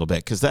Mike a little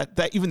bit, because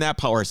that even that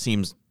power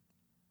seems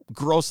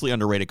grossly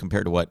underrated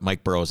compared to what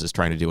Mike Burrows is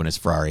trying to do in his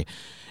Ferrari.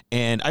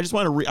 And I just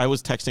want to I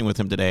was texting with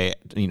him today,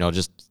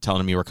 just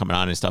telling him you were coming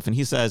on and stuff. And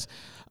he says,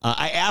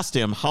 I asked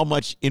him how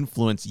much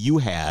influence you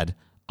had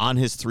on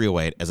his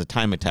 308 as a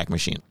time attack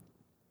machine.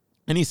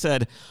 And he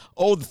said,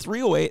 the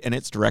 308 and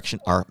its direction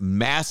are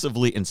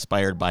massively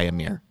inspired by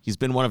Amir. He's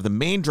been one of the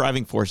main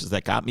driving forces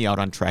that got me out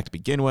on track to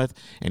begin with,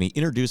 and he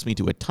introduced me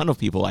to a ton of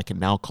people I can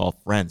now call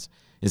friends.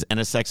 His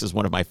NSX is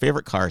one of my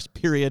favorite cars,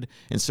 period,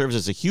 and serves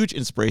as a huge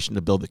inspiration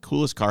to build the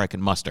coolest car I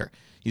can muster.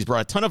 He's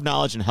brought a ton of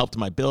knowledge and help to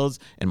my builds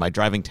and my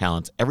driving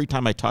talents. Every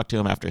time I talk to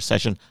him after a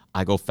session,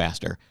 I go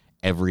faster.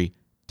 Every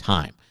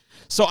time.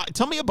 So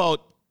tell me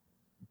about,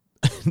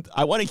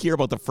 I want to hear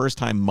about the first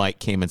time Mike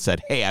came and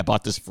said, hey, I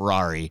bought this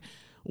Ferrari.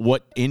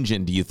 What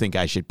engine do you think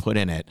I should put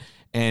in it?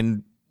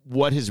 And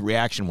what his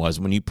reaction was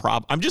when you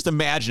I'm just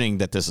imagining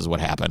that this is what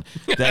happened.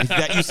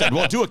 That you said,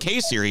 well, do a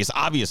K-Series,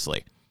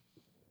 obviously.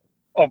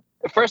 Oh,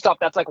 first off,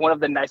 that's like one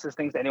of the nicest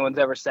things anyone's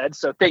ever said.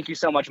 So thank you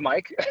so much,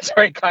 Mike. It's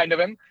very kind of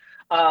him.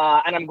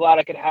 And I'm glad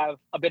I could have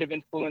a bit of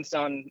influence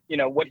on,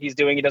 what he's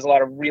doing. He does a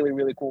lot of really,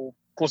 really cool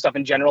stuff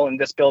in general. And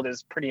this build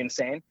is pretty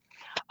insane.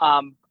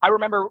 I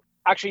remember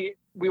actually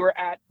we were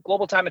at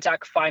Global Time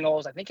Attack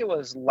Finals. I think it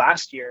was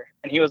last year.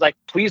 And he was like,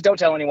 please don't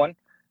tell anyone.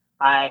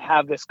 I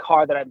have this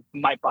car that I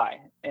might buy.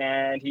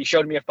 And he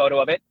showed me a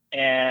photo of it.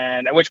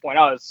 And at which point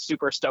I was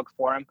super stoked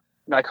for him.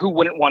 Like, who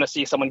wouldn't want to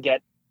see someone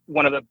get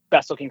one of the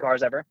best looking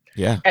cars ever?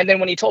 Yeah. And then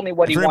when he told me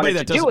what he wanted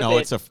to do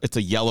with it, it's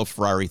a yellow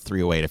Ferrari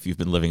 308 if you've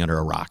been living under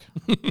a rock.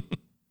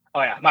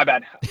 Oh yeah, my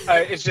bad.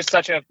 It's just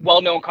such a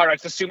well-known car. I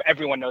just assume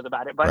everyone knows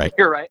about it, but right.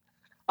 You're right.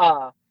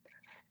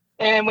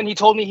 And when he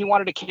told me he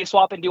wanted to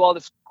K-swap and do all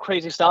this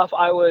crazy stuff,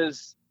 I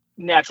was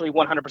naturally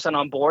 100%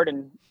 on board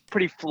and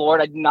pretty floored.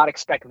 I did not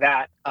expect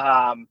that.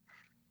 I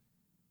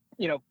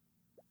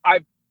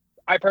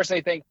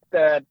personally think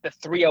the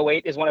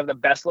 308 is one of the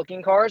best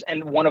looking cars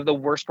and one of the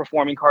worst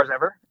performing cars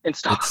ever in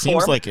stock It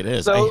seems form. like it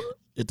is. So,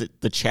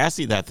 the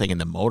chassis of that thing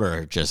and the motor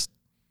are just,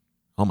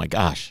 oh my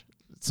gosh.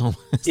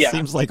 It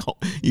seems like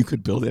you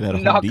could build it at a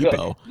Home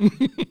Depot.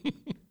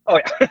 Oh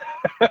yeah.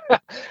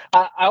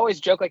 I always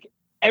joke, like,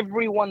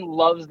 everyone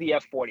loves the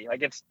F40.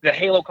 Like, it's the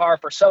halo car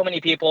for so many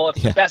people.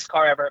 It's the best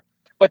car ever,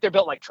 but they're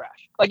built like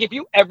trash. Like, if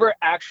you ever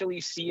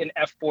actually see an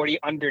F40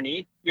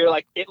 underneath, you're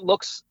like, it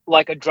looks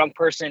like a drunk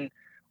person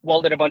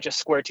welded a bunch of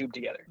square tube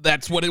together.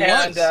 That's what it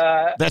was.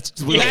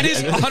 That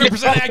is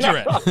 100%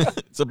 accurate.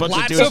 It's a bunch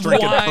Lots of dudes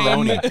drinking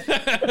wine.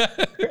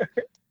 Peroni.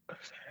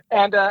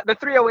 And the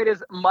 308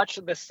 is much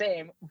the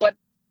same, but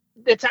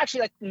it's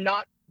actually like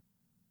not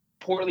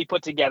poorly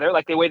put together.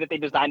 Like, the way that they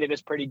designed it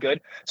is pretty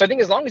good. So I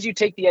think as long as you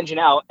take the engine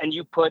out and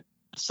you put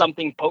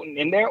something potent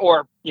in there,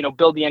 or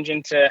build the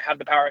engine to have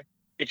the power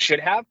it should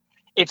have,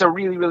 it's a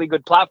really, really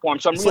good platform.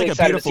 So I'm really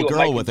excited to see what Mike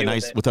can do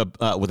with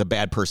it. with a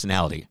bad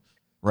personality,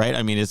 right?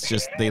 I mean, it's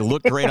just they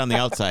look great on the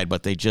outside,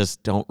 but they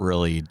just don't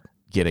really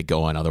get it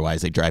going.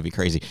 Otherwise, they drive you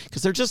crazy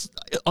because they're just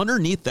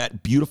underneath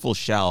that beautiful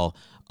shell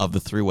of the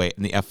 308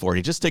 and the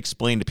F40. Just to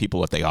explain to people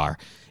what they are,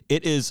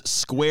 it is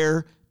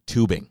square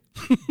tubing,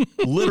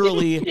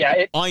 literally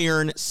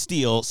iron,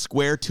 steel,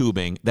 square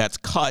tubing that's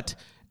cut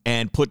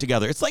and put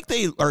together. It's like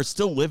they are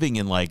still living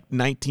in like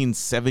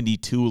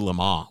 1972 Le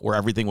Mans, where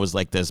everything was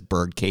like this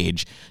bird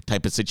cage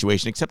type of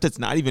situation, except it's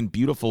not even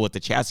beautiful with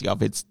the chassis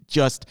off. It's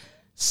just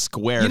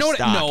square stock.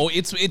 No,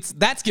 it's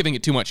that's giving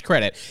it too much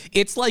credit.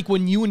 It's like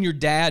when you and your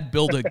dad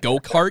build a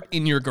go-kart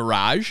in your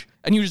garage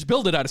and you just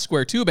build it out of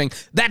square tubing.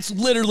 That's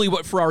literally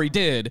what Ferrari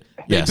did.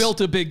 They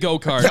built a big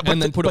go-kart and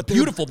then put a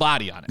beautiful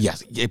body on it.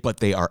 Yes, but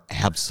they are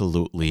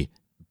absolutely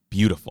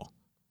beautiful.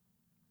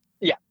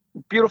 Yeah,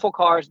 beautiful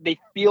cars. They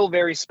feel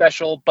very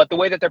special, but the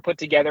way that they're put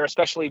together,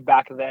 especially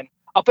back then,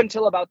 up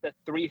until about the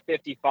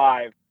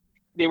 355,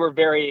 they were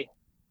very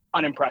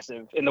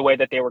unimpressive in the way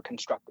that they were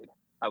constructed.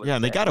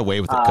 And they got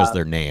away with it because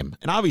their name.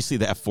 And obviously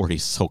the F40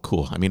 is so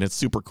cool. I mean, it's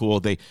super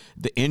cool. The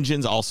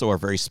engines also are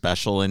very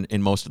special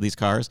in most of these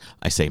cars.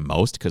 I say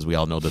most because we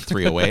all know the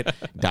 308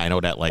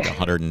 dynoed at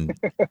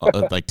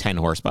like 10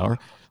 horsepower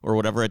or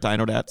whatever it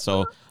dynoed at.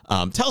 So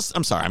tell us,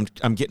 I'm sorry,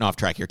 I'm getting off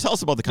track here. Tell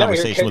us about the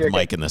conversation with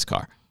Mike in this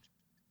car.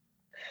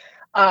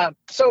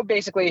 So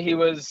basically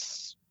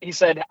he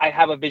said, I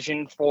have a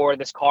vision for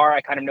this car.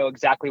 I kind of know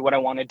exactly what I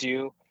want to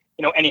do.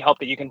 Any help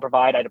that you can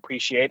provide, I'd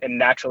appreciate. And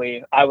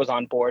naturally, I was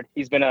on board.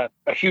 He's been a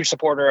huge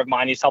supporter of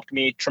mine. He's helped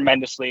me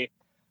tremendously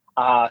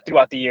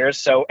throughout the years.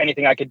 So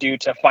anything I could do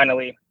to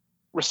finally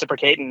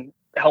reciprocate and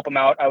help him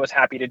out, I was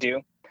happy to do.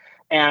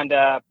 And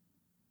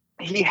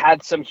he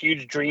had some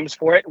huge dreams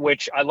for it,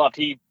 which I loved.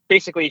 He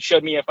basically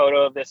showed me a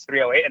photo of this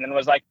 308 and then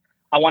was like,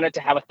 I want it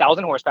to have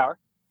 1,000 horsepower.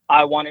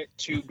 I want it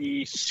to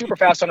be super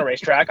fast on a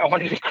racetrack. I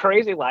want it to be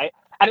crazy light.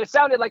 And it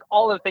sounded like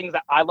all the things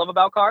that I love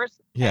about cars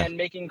and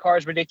making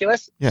cars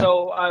ridiculous. Yeah.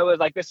 So I was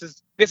like, this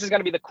is going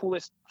to be the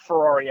coolest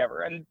Ferrari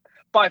ever. And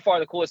by far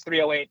the coolest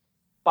 308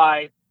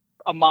 by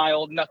a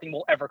mile. Nothing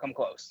will ever come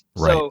close.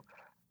 Right.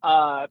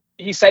 So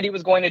he said he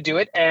was going to do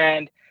it.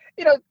 And,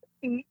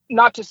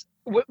 not just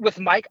with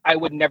Mike, I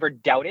would never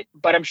doubt it.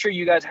 But I'm sure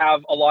you guys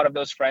have a lot of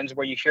those friends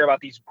where you hear about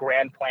these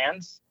grand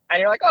plans and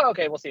you're like, oh,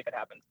 okay, we'll see if it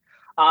happens.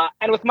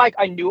 And with Mike,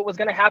 I knew it was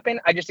going to happen.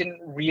 I just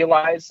didn't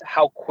realize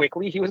how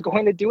quickly he was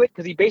going to do it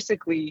because he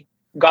basically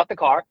got the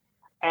car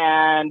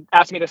and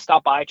asked me to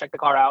stop by, check the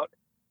car out,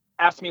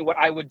 asked me what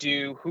I would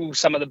do, who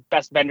some of the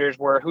best vendors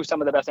were, who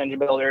some of the best engine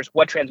builders,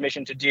 what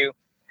transmission to do.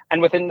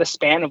 And within the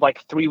span of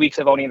like 3 weeks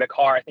of owning the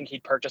car, I think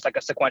he'd purchased like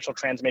a sequential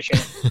transmission,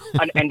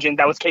 an engine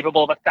that was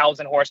capable of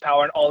 1,000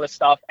 horsepower and all this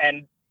stuff.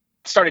 And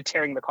started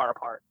tearing the car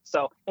apart.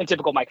 So in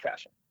typical Mike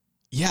fashion.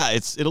 Yeah,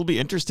 it'll be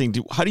interesting.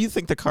 How do you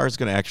think the car is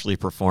going to actually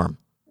perform?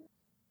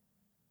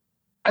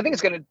 I think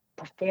it's going to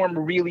perform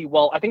really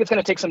well. I think it's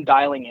going to take some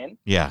dialing in.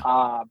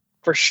 Yeah.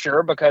 For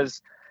sure,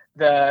 because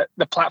the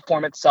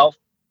platform itself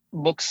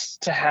looks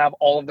to have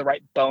all of the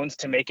right bones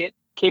to make it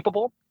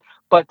capable.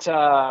 But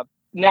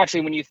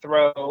naturally, when you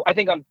throw, I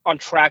think on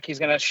track, he's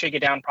going to shake it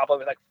down probably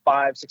with like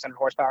 500-600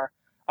 horsepower.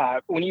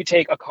 When you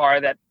take a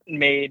car that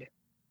made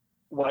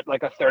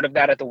like a third of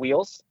that at the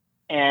wheels,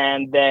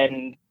 and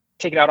then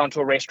take it out onto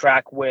a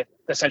racetrack with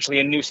essentially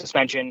a new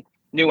suspension,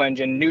 new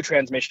engine, new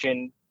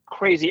transmission,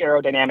 crazy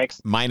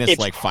aerodynamics, minus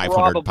like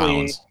 500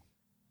 pounds.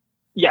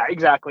 Yeah,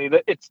 exactly.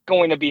 It's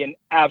going to be an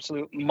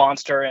absolute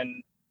monster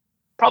and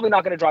probably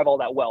not going to drive all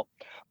that well.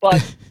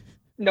 But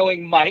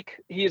knowing Mike,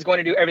 he is going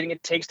to do everything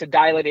it takes to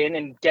dial it in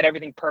and get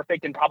everything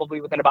perfect. And probably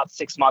within about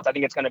 6 months, I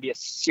think it's going to be a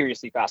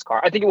seriously fast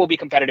car. I think it will be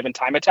competitive in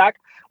time attack,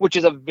 which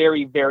is a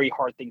very, very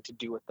hard thing to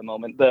do at the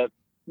moment. The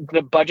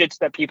budgets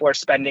that people are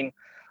spending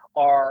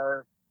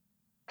are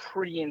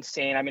pretty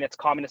insane. I mean, it's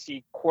common to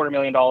see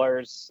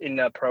 $250,000 in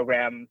the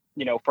program,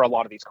 for a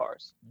lot of these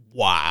cars.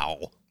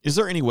 Wow. Is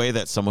there any way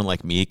that someone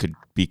like me could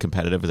be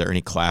competitive? Are there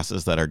any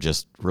classes that are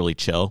just really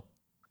chill?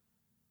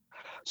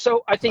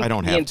 So I think I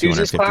don't have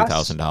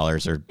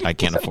 $250,000 or I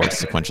can't afford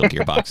sequential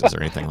gearboxes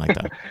or anything like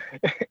that.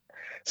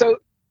 So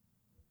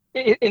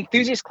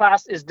enthusiast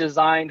class is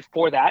designed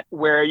for that,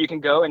 where you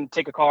can go and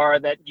take a car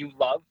that you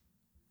love,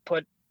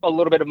 put a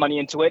little bit of money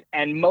into it,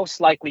 and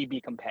most likely be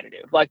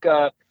competitive. Like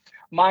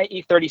my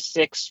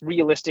E36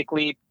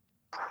 realistically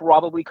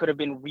probably could have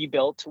been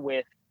rebuilt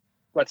with,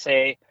 let's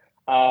say,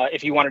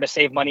 if you wanted to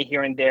save money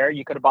here and there,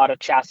 you could have bought a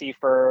chassis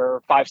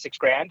for $5-6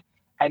 grand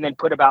and then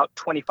put about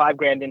 25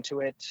 grand into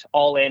it,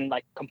 all in,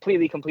 like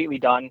completely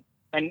done,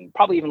 and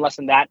probably even less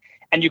than that,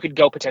 and you could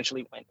go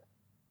potentially win.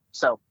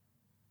 So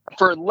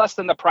for less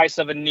than the price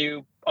of a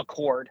new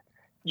Accord,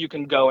 you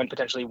can go and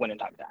potentially win in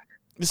time attack.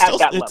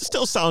 It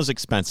still sounds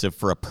expensive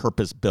for a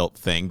purpose-built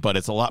thing, but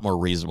it's a lot more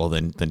reasonable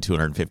than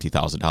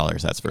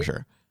 $250,000. That's for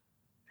sure.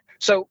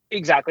 So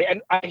exactly,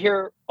 and I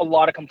hear a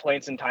lot of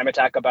complaints in time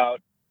attack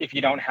about if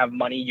you don't have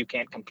money, you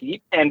can't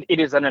compete, and it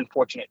is an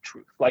unfortunate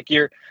truth. Like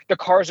the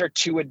cars are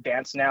too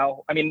advanced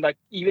now. I mean, like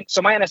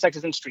my NSX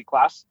is in street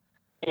class,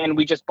 and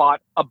we just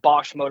bought a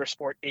Bosch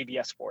Motorsport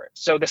ABS for it.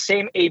 So the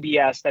same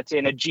ABS that's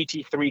in a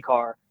GT3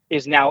 car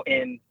is now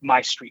in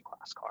my street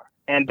class car,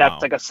 and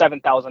that's like a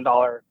 $7,000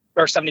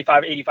 or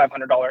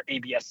 $8,500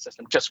 ABS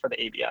system just for the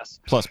ABS.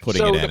 Plus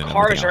putting it in. The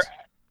cars are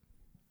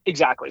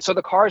exactly. So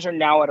the cars are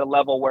now at a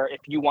level where if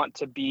you want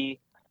to be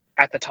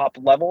at the top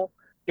level,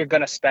 you're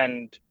going to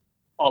spend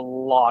a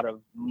lot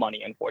of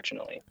money,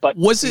 unfortunately. But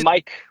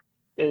Mike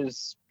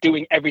is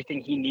doing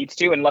everything he needs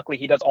to, and luckily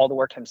he does all the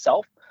work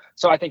himself.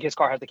 So I think his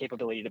car has the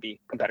capability to be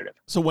competitive.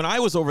 So when I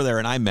was over there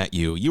and I met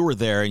you, you were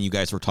there and you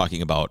guys were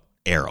talking about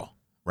aero,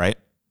 right?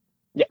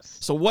 Yes.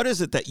 So what is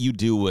it that you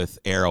do with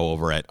aero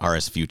over at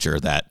RS Future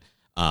that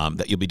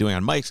you'll be doing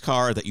on Mike's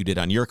car, that you did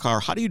on your car?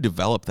 How do you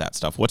develop that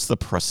stuff? What's the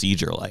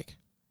procedure like?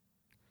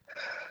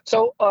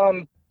 So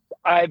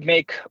I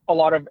make a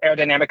lot of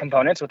aerodynamic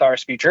components with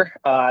RS Future.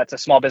 It's a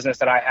small business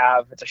that I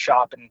have. It's a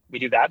shop, and we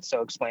do that.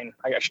 So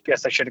I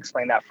guess I should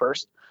explain that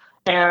first.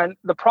 And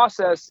the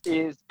process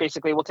is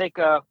basically we'll take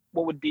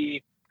what would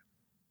be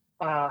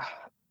a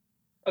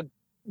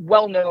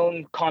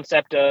well-known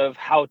concept of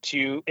how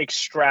to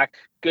extract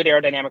good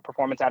aerodynamic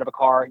performance out of a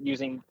car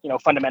using,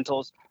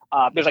 fundamentals.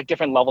 There's like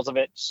different levels of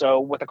it. So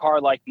with a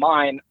car like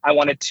mine, I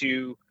wanted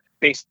to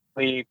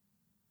basically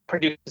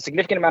produce a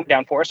significant amount of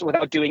downforce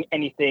without doing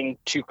anything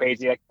too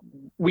crazy. Like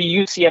we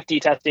use CFD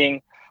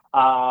testing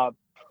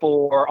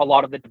for a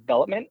lot of the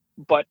development,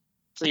 but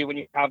see, when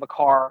you have a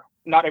car,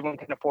 not everyone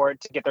can afford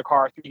to get their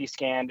car 3D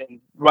scanned and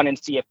run in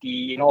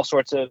CFD and all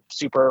sorts of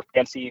super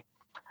fancy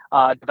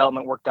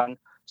development work done.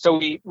 So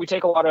we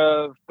take a lot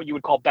of what you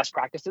would call best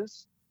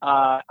practices,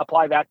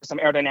 apply that to some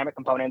aerodynamic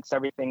components.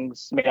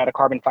 Everything's made out of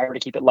carbon fiber to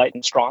keep it light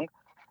and strong,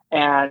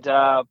 and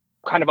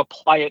kind of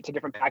apply it to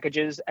different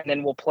packages. And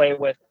then we'll play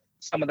with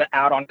some of the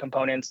add-on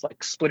components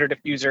like splitter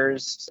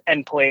diffusers,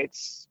 end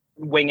plates,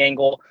 wing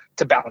angle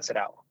to balance it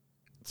out.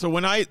 So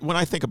when I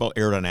think about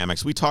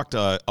aerodynamics, we talked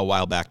a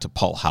while back to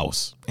Paul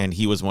House, and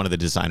he was one of the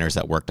designers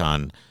that worked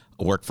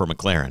for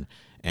McLaren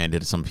and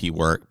did some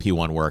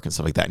P1 work and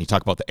stuff like that. And you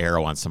talk about the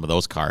aero on some of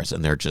those cars,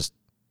 and they're just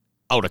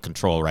out of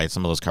control, right?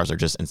 Some of those cars are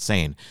just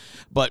insane.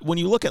 But when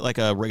you look at like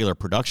a regular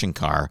production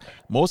car,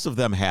 most of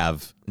them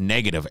have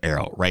negative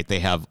aero, right?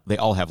 They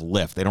all have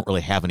lift. They don't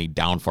really have any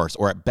downforce,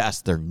 or at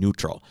best they're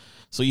neutral.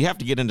 So you have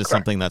to get into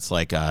something that's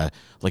like a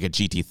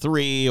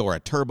GT3 or a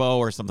turbo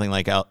or something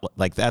like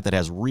that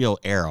has real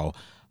aero.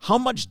 How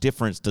much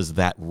difference does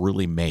that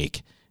really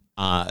make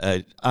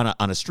on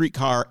a street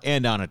car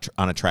and on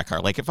a track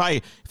car? Like if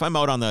I'm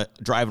out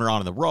driving around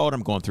on the road,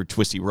 I'm going through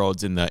twisty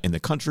roads in the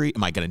country,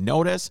 am I going to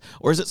notice,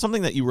 or is it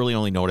something that you really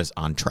only notice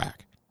on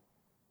track?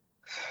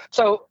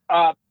 So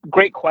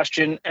great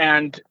question,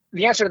 and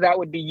the answer to that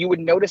would be you would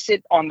notice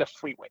it on the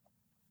freeway.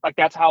 Like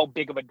that's how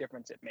big of a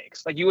difference it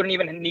makes. Like you wouldn't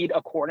even need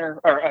a corner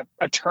or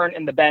a turn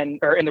in the bend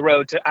or in the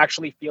road to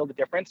actually feel the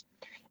difference.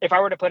 If I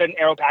were to put an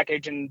aero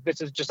package, and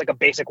this is just like a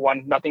basic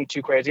one, nothing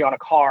too crazy on a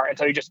car, and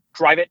so you just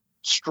drive it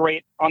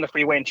straight on the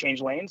freeway and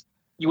change lanes,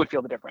 you would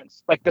feel the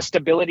difference. Like the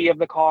stability of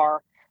the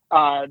car,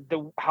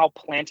 how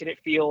planted it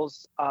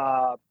feels,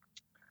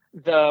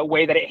 the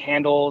way that it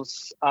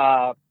handles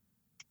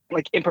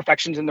like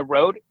imperfections in the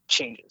road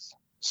changes.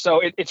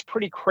 So it's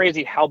pretty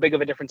crazy how big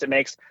of a difference it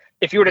makes.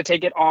 If you were to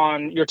take it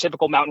on your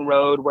typical mountain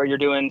road where you're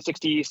doing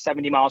 60,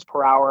 70 miles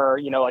per hour,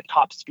 like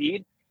top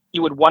speed,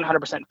 you would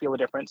 100% feel a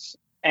difference.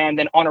 And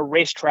then on a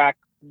racetrack,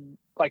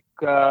 like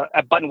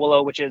at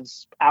Buttonwillow, which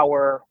is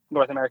our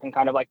North American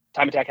kind of like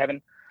time attack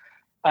heaven,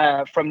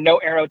 from no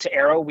aero to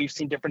aero, we've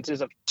seen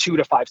differences of 2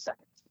 to 5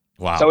 seconds.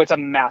 Wow. So it's a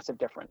massive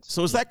difference.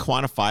 So is that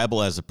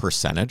quantifiable as a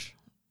percentage?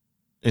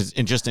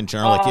 In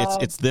general,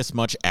 like it's this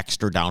much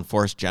extra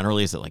downforce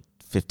generally? Is it like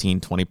 15,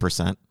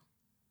 20%?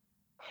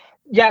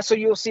 Yeah, so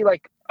you'll see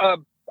like,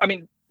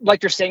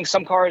 like you're saying,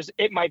 some cars,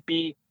 it might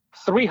be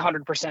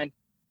 300%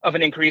 of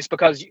an increase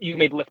because you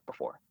made lift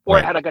before, or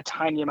Right. it had like a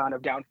tiny amount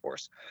of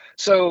downforce.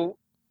 So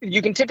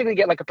you can typically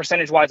get like a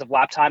percentage-wise of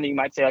lap time, and you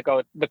might say like,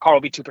 oh, the car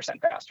will be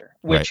 2% faster,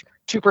 which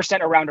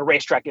 2% around a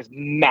racetrack is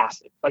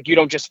massive. Like you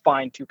don't just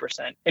find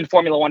 2%. In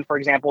Formula One, for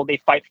example, they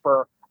fight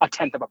for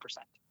 1/10 of a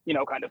percent,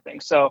 kind of thing.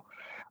 So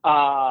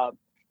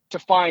to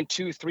find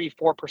 2, 3,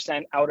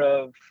 4% out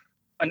of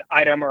an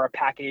item or a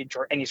package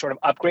or any sort of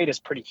upgrade is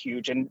pretty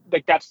huge. And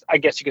like that's, I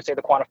guess you could say,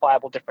 the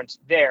quantifiable difference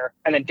there.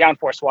 And then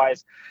downforce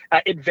wise,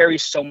 it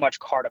varies so much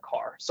car to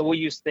car. So we'll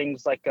use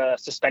things like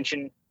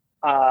suspension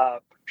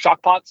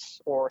shock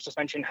pots or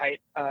suspension height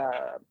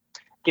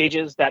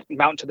gauges that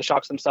mount to the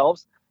shocks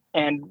themselves.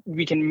 And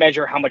we can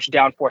measure how much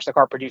downforce the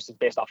car produces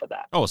based off of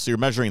that. Oh, so you're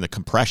measuring the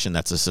compression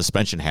that the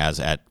suspension has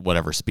at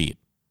whatever speed.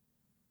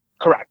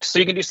 Correct. So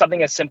you can do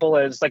something as simple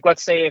as, like,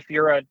 let's say if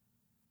you're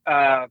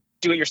a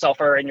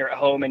do-it-yourselfer and you're at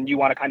home and you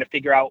want to kind of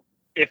figure out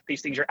if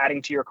these things you're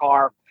adding to your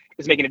car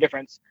is making a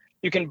difference.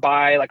 You can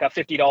buy like a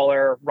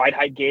 $50 ride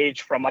height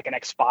gauge from like an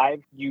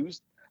X5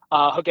 used,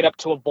 hook it up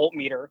to a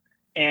voltmeter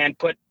and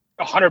put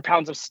 100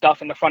 pounds of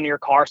stuff in the front of your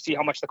car, see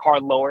how much the car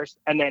lowers,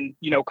 and then,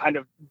 kind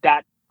of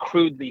that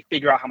crudely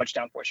figure out how much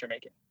downforce you're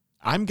making.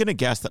 I'm going to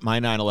guess that my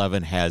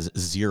 911 has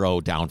 0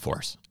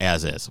 downforce,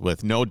 as is,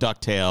 with no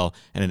ducktail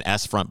and an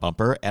S front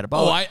bumper at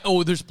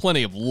about... there's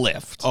plenty of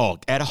lift. Oh,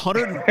 at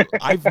 100...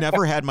 I've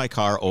never had my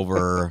car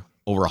over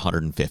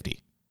 150.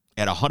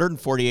 At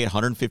 148,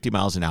 150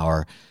 miles an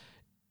hour,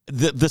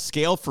 the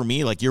scale for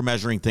me, like you're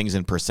measuring things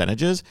in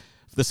percentages,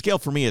 the scale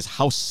for me is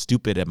how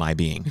stupid am I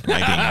being? Am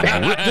I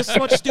being this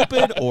much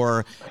stupid,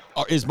 or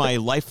is my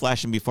life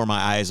flashing before my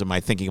eyes? Am I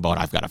thinking about,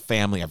 I've got a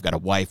family, I've got a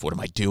wife, what am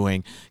I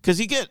doing? Because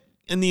you get...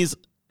 in the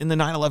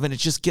 911, it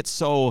just gets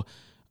so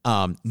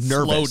nervous.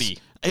 Floaty.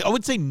 I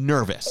would say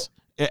nervous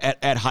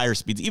at higher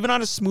speeds. Even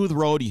on a smooth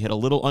road, you hit a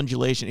little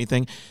undulation,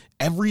 anything,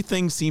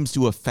 everything seems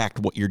to affect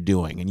what you're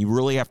doing, and you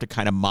really have to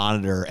kind of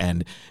monitor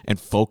and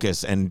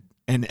focus and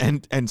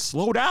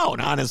slow down,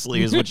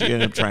 honestly, is what you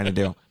end up trying to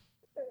do.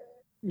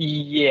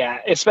 Yeah,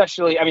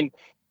 especially,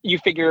 you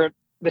figure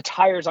the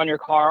tires on your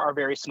car are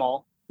very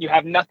small. You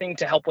have nothing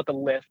to help with the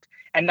lift,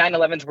 and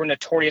 911s were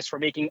notorious for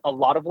making a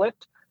lot of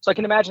lift. So I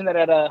can imagine that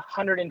at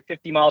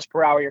 150 miles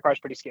per hour, your car's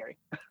pretty scary.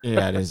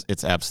 Yeah, it is.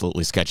 It's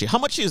absolutely sketchy. How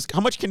much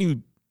can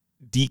you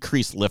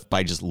decrease lift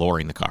by just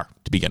lowering the car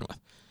to begin with?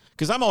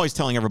 Because I'm always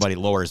telling everybody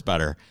lower is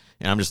better,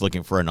 and I'm just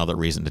looking for another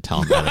reason to tell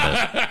them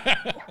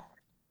that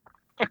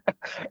it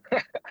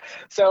is.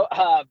 So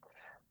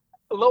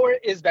lower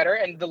is better,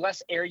 and the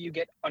less air you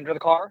get under the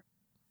car,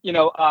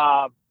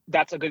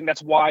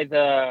 that's why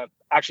the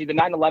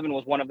 911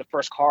 was one of the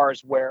first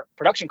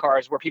production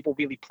cars where people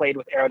really played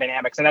with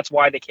aerodynamics. And that's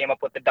why they came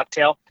up with the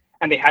ducktail,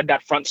 and they had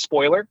that front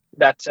spoiler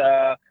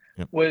that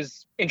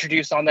was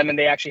introduced on them. And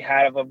they actually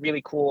have a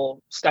really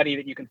cool study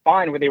that you can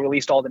find where they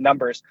released all the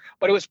numbers,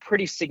 but it was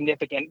pretty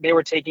significant. They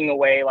were taking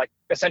away, like,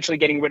 essentially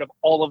getting rid of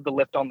all of the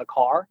lift on the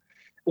car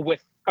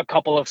with a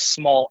couple of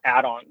small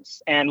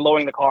add-ons, and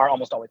lowering the car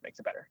almost always makes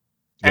it better.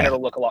 And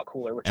it'll look a lot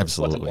cooler, which is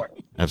what's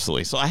important.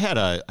 Absolutely. So I had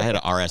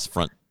a RS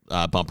front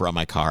bumper on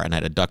my car, and I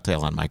had a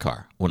ducktail on my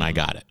car when I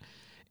got it.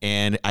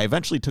 And I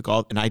eventually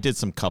I did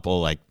some couple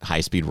like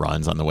high-speed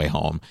runs on the way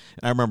home.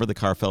 And I remember the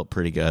car felt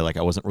pretty good. Like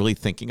I wasn't really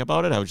thinking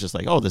about it. I was just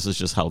like, oh, this is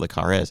just how the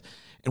car is.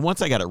 And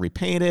once I got it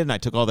repainted and I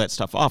took all that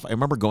stuff off, I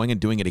remember going and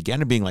doing it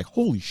again and being like,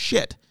 holy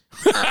shit,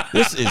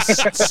 this is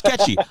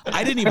sketchy.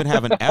 I didn't even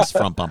have an S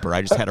front bumper.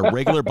 I just had a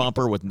regular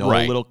bumper with no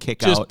little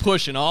kick out. Just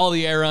pushing all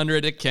the air under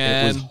it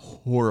can. It was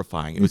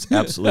horrifying. It was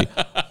absolutely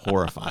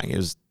horrifying. It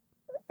was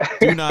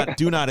do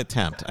not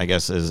attempt, I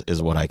guess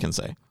is what I can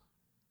say.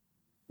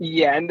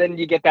 Yeah, and then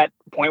you get that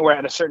point where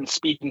at a certain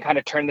speed you can kind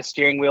of turn the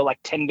steering wheel like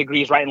 10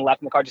 degrees right and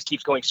left, and the car just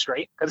keeps going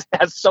straight because it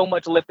has so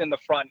much lift in the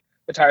front.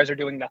 The tires are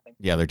doing nothing.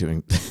 Yeah, they're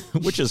doing,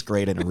 which is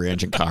great in a rear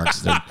engine car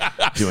because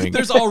doing.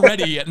 There's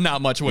already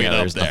not much weight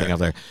there's up there. nothing up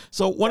there.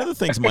 So one of the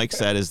things Mike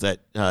said is that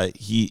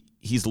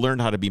he's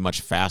learned how to be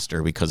much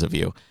faster because of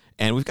you.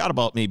 And we've got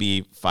about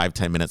maybe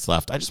 5-10 minutes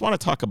left. I just want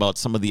to talk about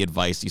some of the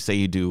advice. You say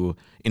you do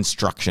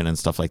instruction and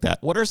stuff like that.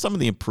 What are some of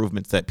the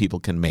improvements that people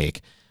can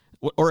make?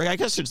 Or I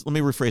guess let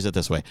me rephrase it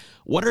this way.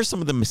 What are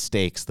some of the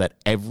mistakes that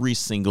every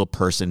single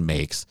person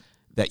makes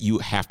that you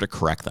have to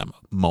correct them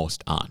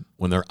most on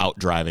when they're out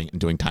driving and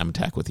doing time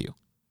attack with you?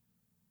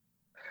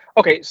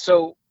 Okay,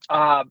 so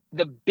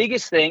the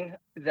biggest thing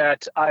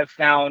that I've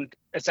found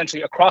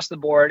essentially across the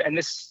board, and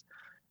this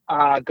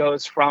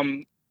goes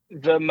from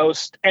the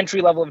most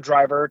entry level of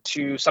driver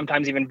to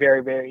sometimes even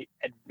very, very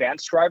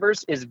advanced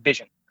drivers, is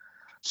vision.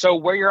 So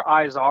where your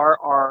eyes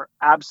are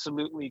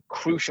absolutely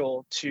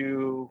crucial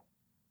to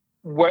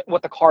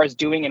what the car is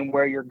doing and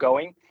where you're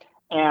going,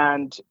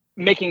 and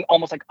making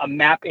almost like a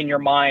map in your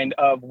mind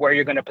of where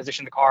you're going to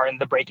position the car in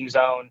the braking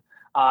zone,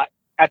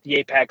 at the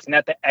apex and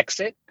at the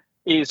exit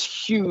is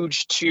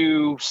huge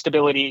to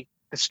stability,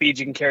 the speeds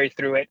you can carry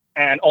through it,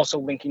 and also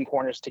linking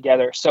corners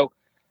together. So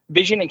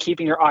vision and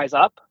keeping your eyes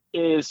up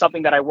is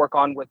something that I work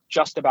on with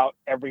just about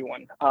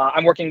everyone.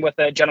 I'm working with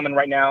a gentleman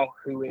right now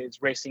who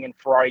is racing in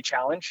Ferrari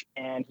Challenge,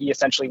 and he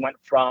essentially went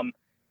from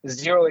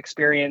zero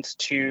experience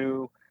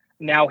to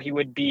now he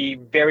would be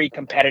very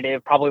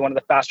competitive, probably one of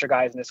the faster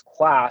guys in his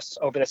class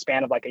over the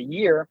span of like a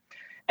year.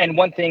 And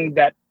one thing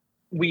that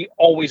we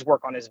always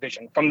work on is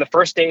vision. From the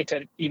first day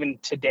to even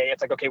today,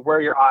 it's like, okay, where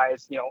are your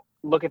eyes?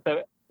 Look at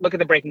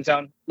the braking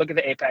zone, look at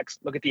the apex,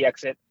 look at the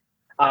exit.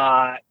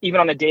 Even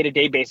on a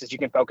day-to-day basis, you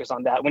can focus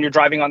on that. When you're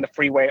driving on the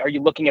freeway, are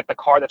you looking at the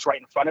car that's right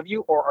in front of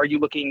you, or are you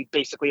looking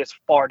basically as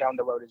far down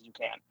the road as you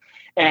can?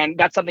 And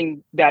that's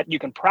something that you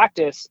can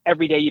practice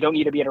every day. You don't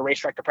need to be at a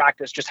racetrack to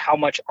practice. Just how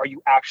much are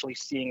you actually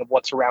seeing of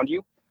what's around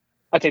you?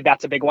 I'd say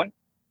that's a big one.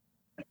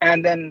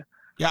 And then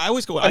I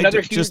always go,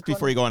 just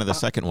before you go on to the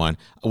second one,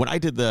 when I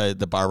did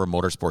the Barber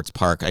Motorsports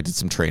Park, I did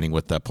some training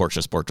with the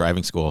Porsche Sport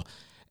Driving School.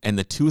 And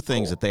the two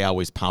things that they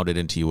always pounded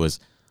into you was,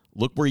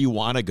 look where you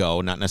want to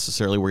go, not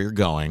necessarily where you're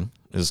going,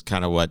 is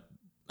kind of what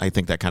I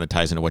think that kind of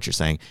ties into what you're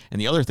saying. And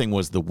the other thing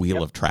was the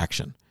wheel of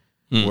traction,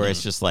 where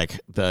it's just like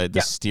the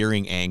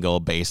steering angle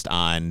based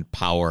on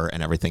power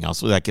and everything else.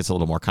 So that gets a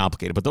little more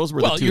complicated. But those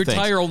were the two things. Well,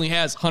 your tire only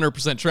has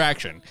 100%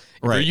 traction.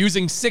 If you're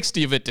using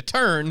 60 of it to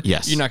turn, you're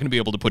not going to be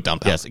able to put down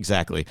power. Yes,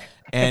 exactly.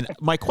 And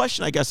my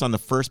question, I guess, on the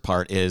first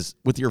part is,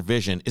 with your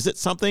vision, is it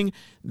something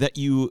that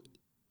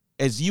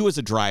as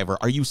a driver,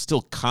 are you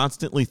still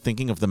constantly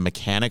thinking of the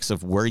mechanics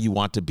of where you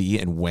want to be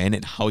and when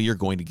and how you're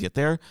going to get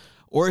there?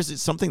 Or is it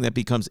something that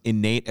becomes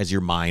innate as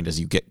your mind as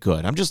you get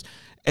good?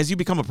 As you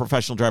become a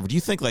professional driver, do you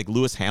think like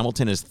Lewis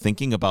Hamilton is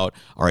thinking about,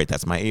 all right,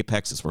 that's my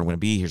apex, that's where I'm going to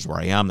be, here's where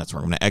I am, that's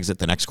where I'm going to exit,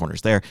 the next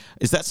corner's there?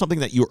 Is that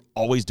something that you're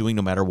always doing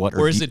no matter what?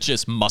 Or is it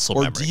just muscle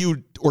memory?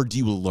 Do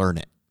you learn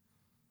it?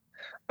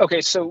 Okay,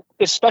 so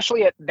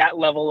especially at that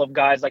level of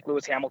guys like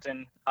Lewis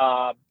Hamilton,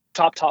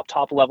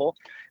 top level,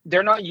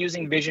 they're not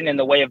using vision in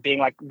the way of being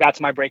like, that's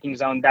my braking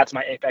zone, that's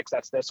my apex,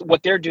 that's this.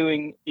 What they're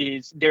doing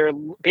is they're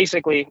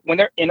basically, when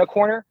they're in a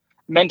corner,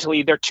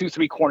 mentally they're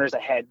 2-3 corners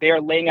ahead. They are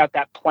laying out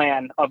that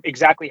plan of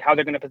exactly how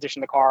they're going to position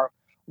the car,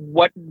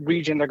 what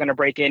region they're going to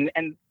brake in.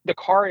 And the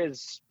car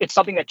it's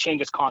something that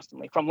changes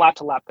constantly. From lap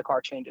to lap, the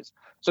car changes.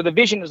 So the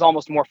vision is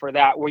almost more for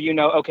that, where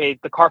okay,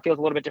 the car feels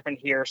a little bit different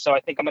here, so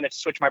I think I'm going to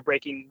switch my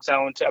braking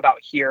zone to about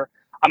here.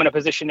 I'm going to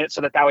position it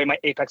so that way my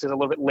apex is a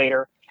little bit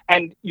later.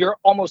 And you're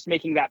almost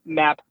making that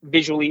map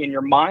visually in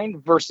your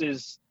mind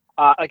versus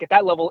like at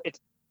that level,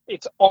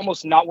 it's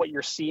almost not what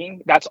you're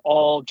seeing. That's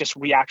all just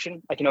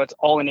reaction. It's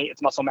all innate.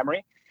 It's muscle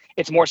memory.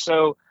 It's more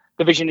so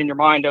the vision in your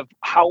mind of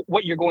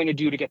what you're going to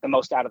do to get the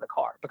most out of the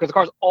car, because the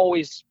car's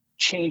always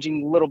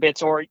changing little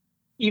bits, or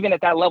even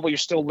at that level, you're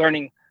still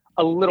learning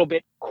a little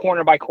bit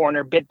corner by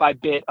corner, bit by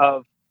bit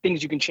of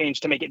things you can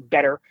change to make it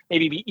better,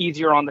 maybe be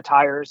easier on the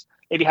tires,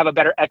 maybe have a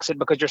better exit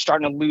because you're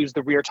starting to lose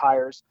the rear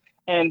tires.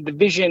 And the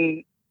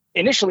vision,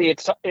 initially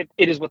it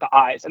is with the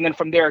eyes, and then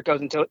from there it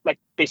goes into like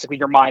basically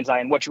your mind's eye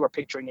and what you are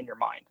picturing in your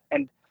mind.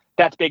 And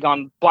that's big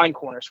on blind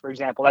corners, for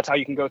example. That's how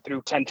you can go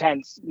through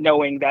 10-10s,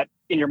 knowing that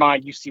in your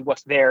mind you see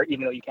what's there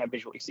even though you can't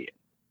visually see it.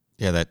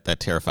 Yeah, that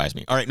terrifies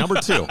me. All right, number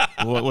 2.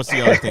 What's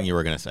the other thing you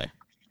were going to say?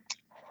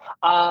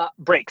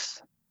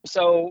 Brakes.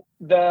 So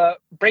the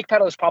brake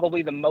pedal is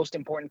probably the most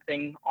important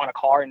thing on a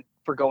car and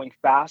for going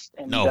fast.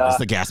 And no, it's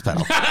the gas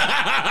pedal.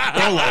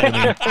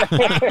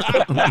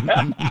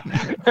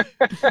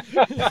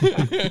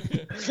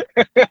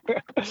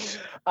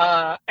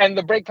 And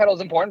the brake pedal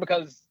is important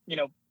because,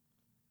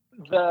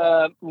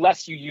 the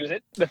less you use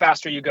it, the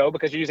faster you go,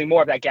 because you're using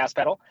more of that gas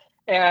pedal,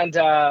 and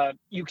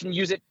you can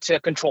use it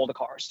to control the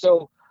car.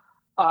 So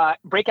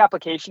brake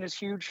application is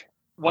huge.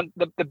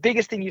 The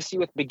biggest thing you see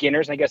with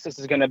beginners, and I guess this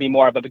is going to be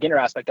more of a beginner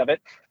aspect of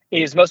it,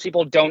 is most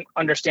people don't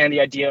understand the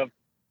idea of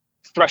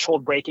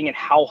threshold braking and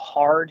how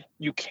hard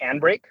you can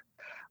brake.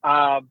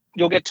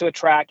 You'll get to a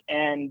track,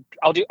 and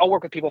I'll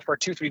work with people for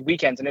 2-3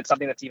 weekends, and it's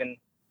something that's even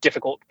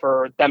difficult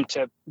for them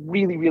to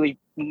really, really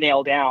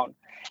nail down.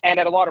 And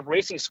at a lot of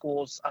racing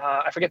schools,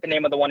 I forget the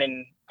name of the one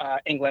in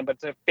England, but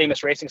it's a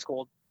famous racing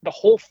school. The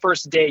whole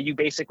first day, you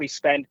basically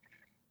spend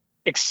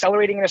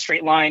accelerating in a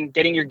straight line,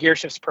 getting your gear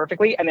shifts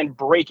perfectly, and then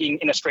braking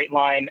in a straight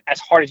line as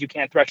hard as you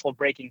can, threshold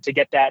braking, to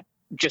get that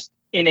just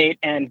innate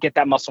and get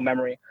that muscle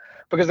memory.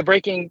 Because the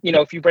braking,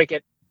 if you brake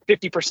at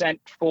 50%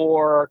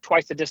 for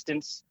twice the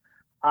distance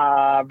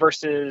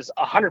versus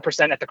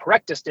 100% at the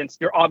correct distance,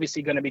 you're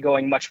obviously going to be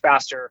going much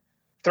faster,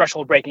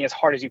 threshold braking as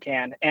hard as you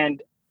can.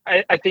 And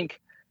I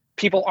think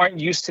people aren't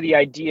used to the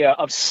idea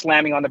of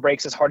slamming on the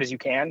brakes as hard as you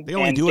can. They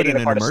only do it in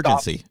an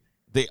emergency.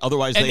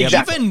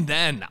 Even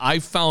then,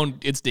 I've found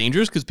it's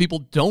dangerous because people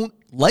don't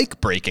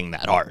like braking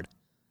that hard.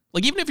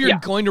 Like, even if you're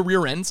going to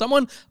rear end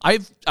someone,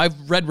 I've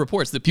read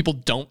reports that people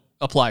don't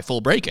apply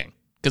full braking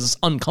because it's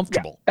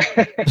uncomfortable.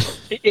 Yeah.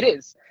 It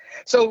is.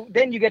 So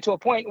then you get to a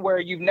point where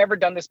you've never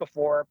done this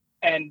before,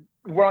 and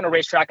we're on a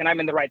racetrack and I'm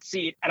in the right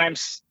seat and I'm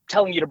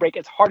telling you to brake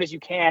as hard as you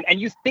can.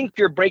 And you think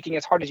you're braking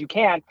as hard as you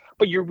can,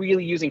 but you're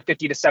really using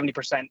 50 to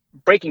 70%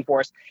 braking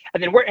force.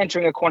 And then we're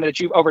entering a corner that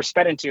you've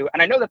oversped into.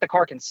 And I know that the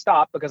car can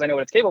stop because I know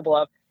what it's capable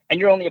of. And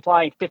you're only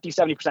applying 50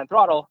 to 70%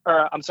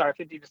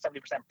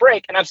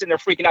 brake. And I'm sitting there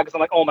freaking out because I'm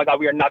like, oh my God,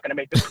 we are not going to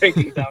make this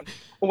braking zone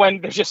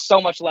when there's just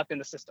so much left in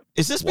the system.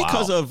 Is this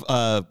because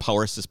of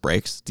power assist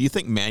brakes? Do you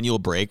think manual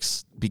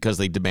brakes, because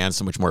they demand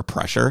so much more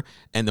pressure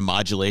and the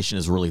modulation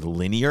is really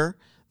linear,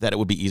 that it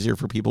would be easier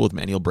for people with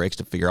manual brakes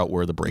to figure out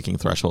where the braking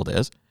threshold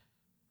is?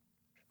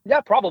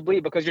 Yeah, probably,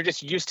 because you're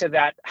just used to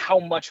that, how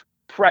much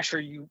pressure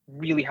you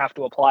really have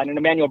to apply. And in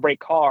a manual brake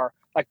car,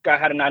 like I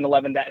had a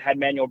 911 that had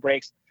manual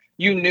brakes,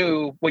 you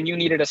knew when you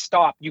needed to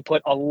stop, you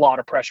put a lot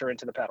of pressure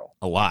into the pedal.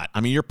 A lot.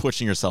 I mean, you're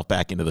pushing yourself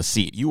back into the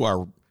seat. You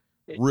are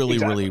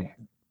really,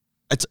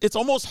 it's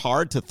almost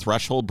hard to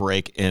threshold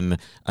brake in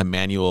a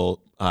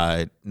manual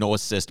no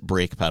assist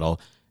brake pedal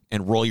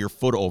and roll your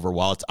foot over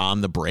while it's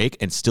on the brake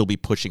and still be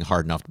pushing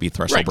hard enough to be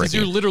threshold braking. Right, because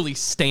you're literally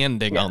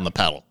standing on the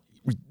pedal.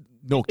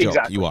 No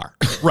joke, you are.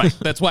 Right,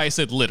 that's why I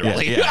said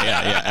literally.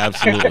 Yeah,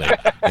 absolutely.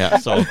 Yeah,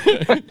 so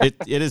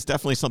it is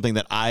definitely something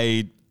that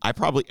I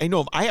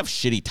know I have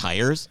shitty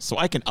tires, so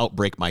I can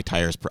outbrake my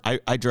tires.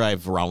 I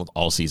drive around with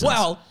all seasons.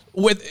 Well,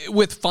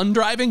 with fun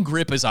driving,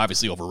 grip is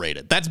obviously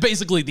overrated. That's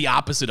basically the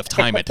opposite of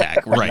time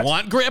attack. Right. You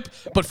want grip,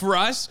 but for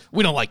us,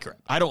 we don't like grip.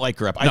 I don't like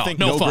grip. I think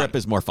no grip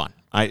is more fun.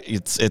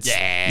 It's it's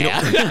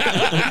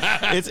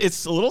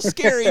a little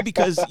scary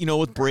because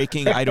with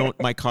braking,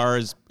 my car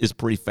is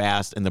pretty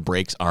fast and the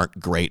brakes aren't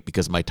great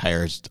because my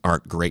tires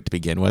aren't great to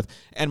begin with,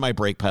 and my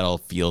brake pedal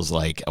feels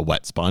like a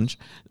wet sponge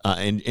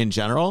in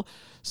general.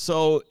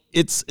 So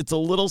it's a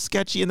little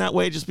sketchy in that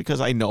way, just because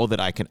I know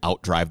that I can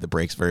outdrive the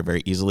brakes very,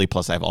 very easily.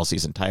 Plus, I have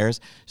all-season tires,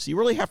 so you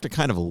really have to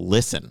kind of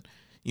listen.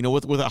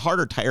 With a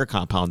harder tire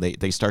compound,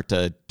 they start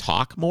to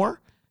talk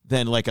more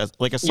than like a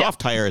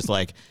soft tire is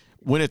like.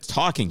 When it's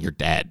talking, you're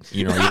dead.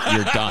 You're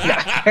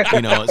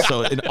done.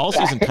 So an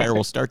all-season tire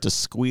will start to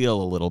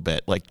squeal a little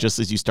bit, like just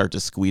as you start to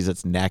squeeze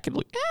its neck, and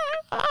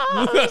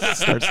it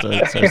starts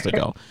to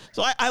go.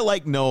 So I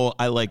like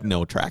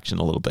no traction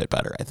a little bit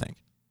better, I think.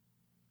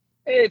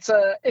 It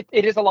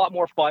is a lot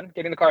more fun.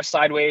 Getting the car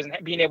sideways and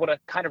being able to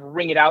kind of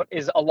ring it out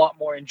is a lot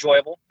more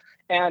enjoyable.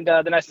 And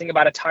the nice thing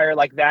about a tire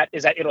like that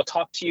is that it'll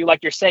talk to you,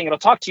 like you're saying, it'll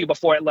talk to you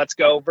before it lets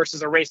go,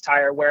 versus a race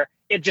tire where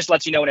it just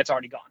lets you know when it's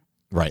already gone.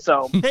 Right.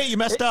 So hey, you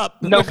messed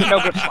up. No grip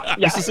fun.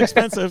 Yeah. This is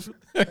expensive.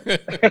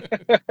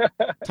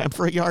 Time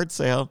for a yard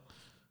sale.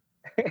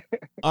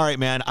 All right,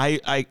 man.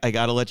 I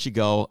gotta let you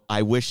go.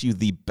 I wish you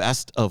the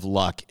best of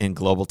luck in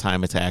Global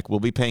Time Attack. We'll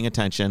be paying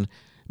attention.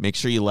 Make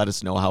sure you let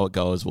us know how it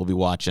goes. We'll be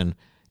watching.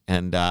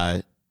 And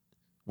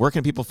where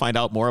can people find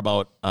out more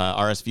about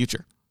RS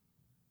Future?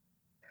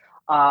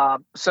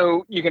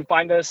 So you can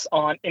find us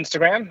on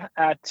Instagram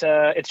at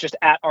it's just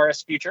at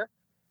RS Future,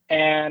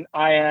 and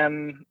I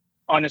am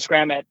on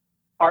Instagram at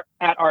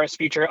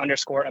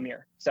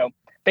 @RSFuture_Amir. So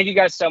thank you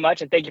guys so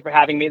much, and thank you for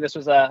having me. This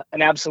was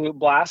an absolute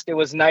blast. It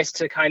was nice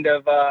to kind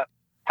of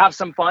have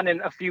some fun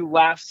and a few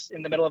laughs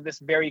in the middle of this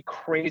very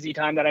crazy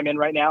time that I'm in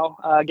right now,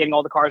 getting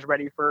all the cars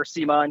ready for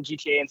SEMA and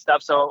GTA and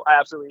stuff. So I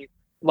absolutely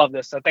love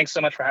this. So thanks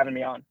so much for having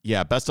me on.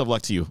 Yeah, best of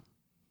luck to you.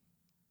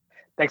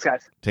 Thanks,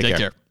 guys. Take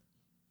care.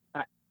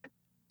 All right.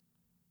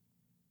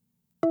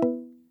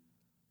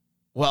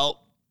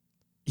 Well,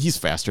 he's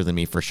faster than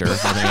me for sure. I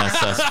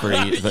think that's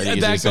pretty easy.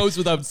 That goes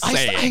without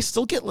saying. I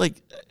still get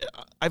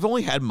I've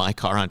only had my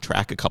car on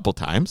track a couple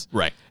times.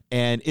 Right.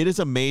 And it is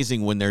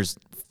amazing when there's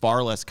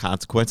far less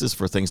consequences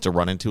for things to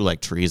run into,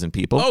 like trees and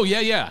people. Oh,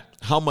 yeah.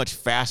 How much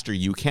faster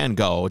you can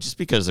go just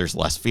because there's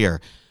less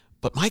fear.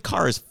 But my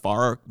car is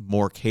far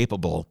more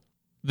capable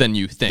than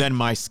you think, than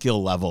my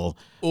skill level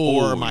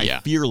or my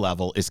fear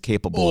level is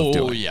capable of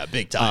doing. Oh, yeah,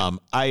 big time.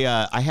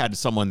 I had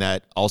someone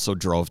that also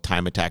drove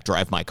Time Attack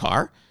drive my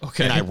car.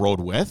 Okay. And I rode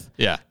with.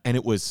 Yeah.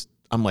 And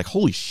I'm like,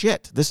 holy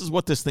shit, this is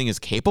what this thing is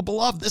capable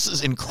of? This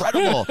is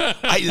incredible.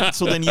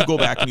 So then you go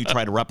back and you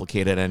try to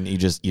replicate it and you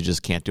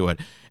just can't do it.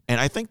 And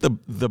I think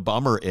the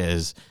bummer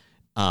is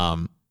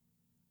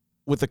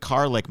with a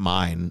car like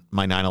mine,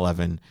 my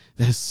 911,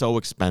 that is so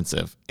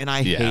expensive. And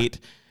I hate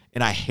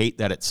And I hate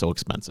that it's so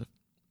expensive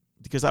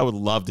because I would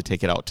love to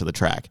take it out to the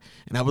track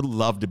and I would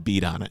love to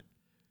beat on it.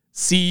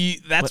 See,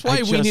 that's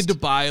why we need to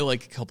buy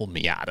like a couple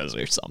Miatas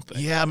or something.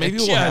 Yeah, maybe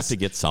we'll have to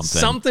get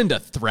something. Something to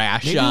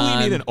thrash maybe on.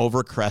 We need an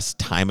Overcrest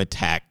Time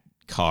Attack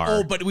car.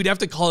 Oh, but we'd have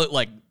to call it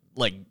like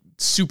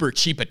Super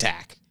Cheap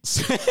Attack.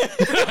 There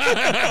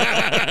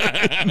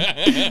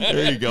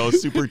you go.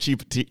 Super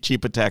cheap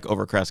attack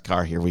Overcrest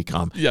car. Here we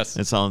come. Yes.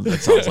 It sounds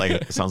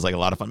like a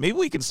lot of fun. Maybe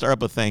we can start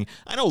up a thing.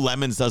 I know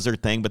Lemons does their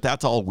thing, but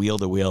that's all wheel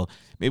to wheel.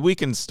 Maybe we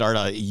can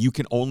start you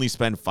can only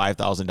spend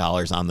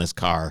 $5,000 on this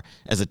car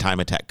as a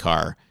Time Attack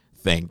car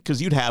thing, because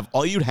you'd have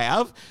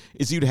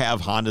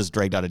Hondas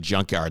dragged out of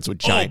junkyards with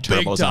giant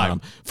turbos on them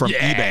from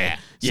eBay.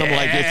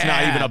 It's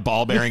not even a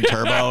ball bearing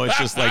turbo. It's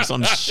just like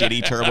some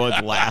shitty turbo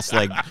that lasts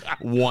like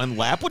one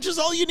lap, which is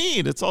all you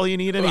need. It's all you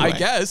need anyway. I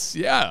guess,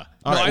 yeah.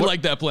 I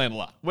like that plan a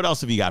lot. What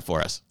else have you got for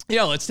us?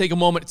 Yeah, let's take a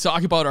moment to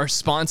talk about our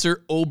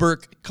sponsor,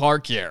 Oberk Car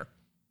Care.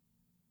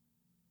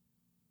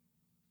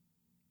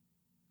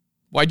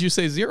 Why'd you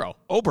say zero?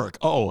 Oberk.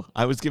 Oh,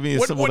 I was giving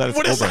you a symbol that it's Oberk.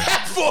 What is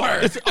that for?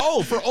 It's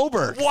for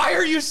Oberk. Why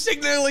are you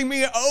signaling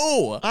me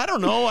I don't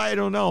know.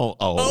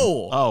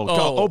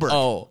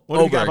 Oberk. What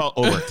do you got about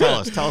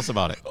Oberk? Tell us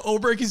about it.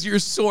 Oberk is your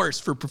source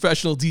for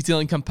professional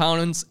detailing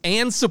components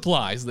and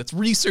supplies that's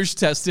research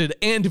tested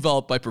and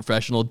developed by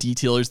professional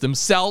detailers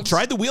themselves.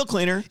 Tried the wheel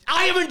cleaner.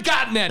 I haven't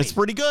gotten any. It's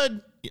pretty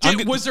good.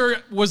 Was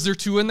there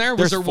two in there?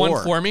 Was there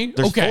one for me?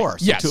 There's four.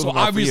 So so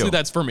obviously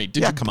that's for me.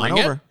 Did you come bring on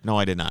over? It? No,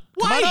 I did not.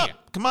 Why?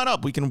 Come on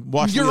up. We can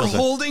wash You're wheels.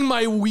 holding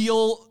my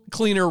wheel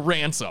cleaner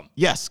ransom.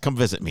 Yes, come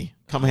visit me.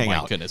 Come hang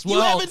out. Goodness. You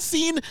haven't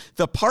seen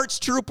the parts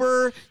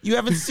trooper. You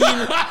haven't seen,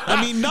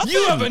 nothing.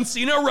 You haven't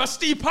seen a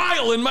rusty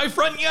pile in my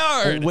front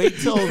yard. Wait,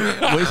 if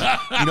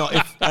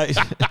a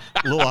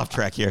little off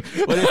track here,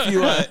 but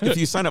if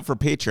you sign up for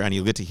Patreon,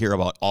 you'll get to hear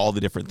about all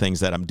the different things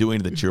that I'm doing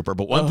to the trooper.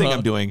 But one thing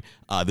I'm doing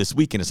this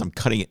weekend is I'm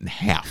cutting it in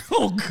half.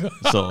 Oh God.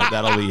 So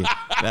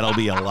that'll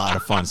be a lot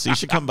of fun. So you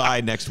should come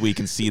by next week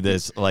and see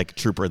this like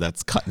trooper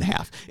that's cut in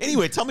half.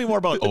 Anyway, tell me more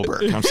about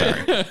Oberk. I'm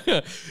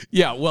sorry.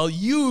 Yeah, well,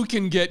 you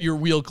can get your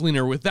wheel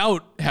cleaner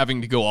without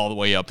having to go all the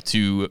way up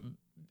to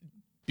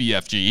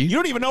BFG. You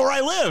don't even know where I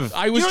live.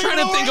 I was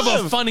trying to think of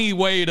a funny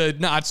way to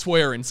not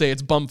swear and say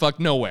it's bumfuck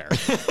nowhere.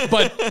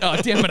 But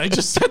damn it, I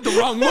just said the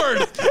wrong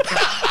word.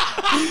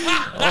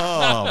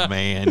 Oh,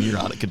 man, you're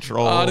out of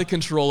control. Out of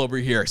control over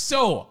here.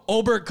 So,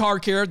 Oberk Car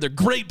Care, they're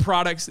great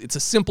products. It's a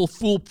simple,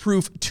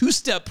 foolproof,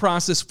 two-step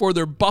process for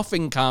their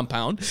buffing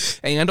compound.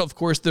 And, of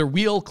course, their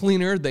wheel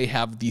cleaner. They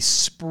have the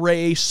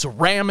spray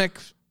ceramic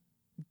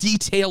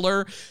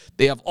detailer.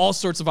 They have all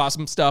sorts of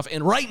awesome stuff.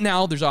 And right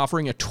now, there's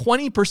offering a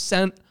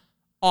 20%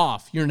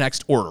 off your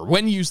next order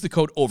when you use the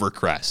code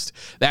OVERCREST.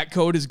 That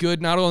code is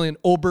good not only on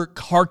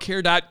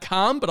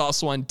OberkCarCare.com, but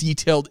also on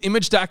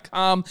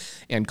DetailedImage.com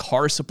and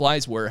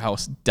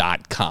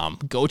CarSuppliesWarehouse.com.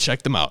 Go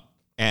check them out.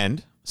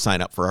 And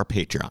sign up for our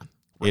Patreon.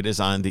 It is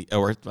on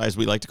or as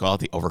we like to call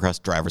it, the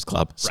Overcrest Drivers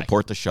Club.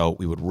 Support the show.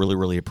 We would really,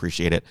 really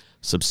appreciate it.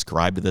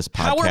 Subscribe to this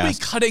podcast. How are we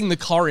cutting the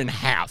car in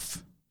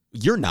half?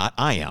 You're not.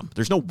 I am.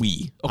 There's no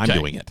we. Okay. I'm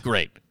doing it.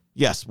 Great.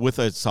 Yes, with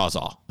a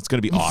Sawzall. It's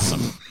going to be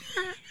awesome.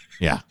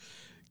 Yeah.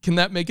 Can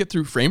that make it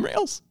through frame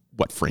rails?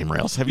 What frame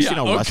rails? Have you seen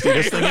how rusty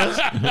this thing is?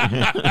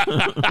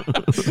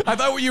 I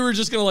thought you were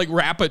just going to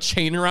wrap a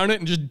chain around it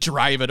and just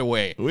drive it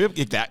away.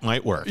 That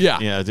might work.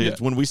 Yeah.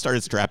 When we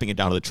started strapping it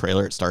down to the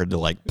trailer, it started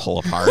to pull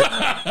apart.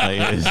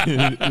 It is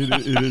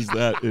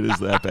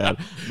that bad.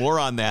 More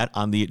on that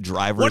on the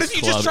Drivers Club. What if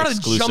you just try to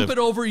jump it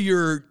over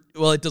your?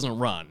 Well, it doesn't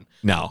run.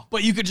 No.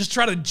 But you could just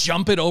try to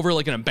jump it over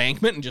like an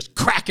embankment and just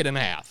crack it in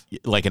half.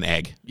 Like an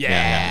egg.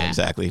 Yeah,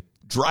 exactly.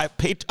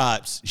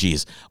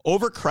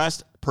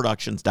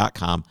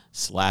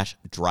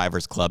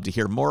 overcrestproductions.com/drivers club to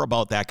hear more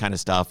about that kind of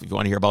stuff. If you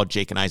want to hear about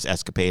Jake and I's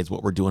escapades,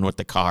 what we're doing with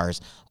the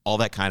cars, all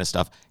that kind of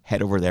stuff,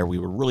 head over there. We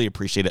would really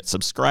appreciate it.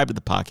 Subscribe to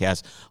the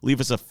podcast.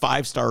 Leave us a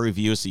 5-star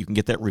review so you can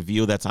get that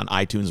review that's on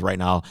iTunes right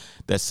now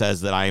that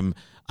says that I'm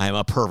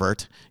a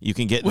pervert. You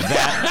can get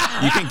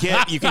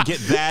that. You can get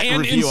that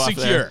and review insecure. off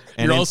there.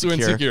 And you're also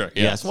insecure.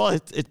 Yes. Well,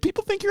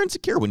 people think you're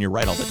insecure when you're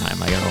right all the time.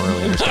 I don't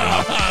really understand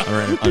how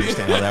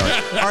that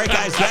works. All right,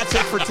 guys, that's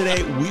it for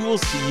today. We will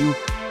see you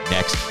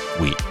next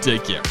week.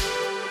 Take care.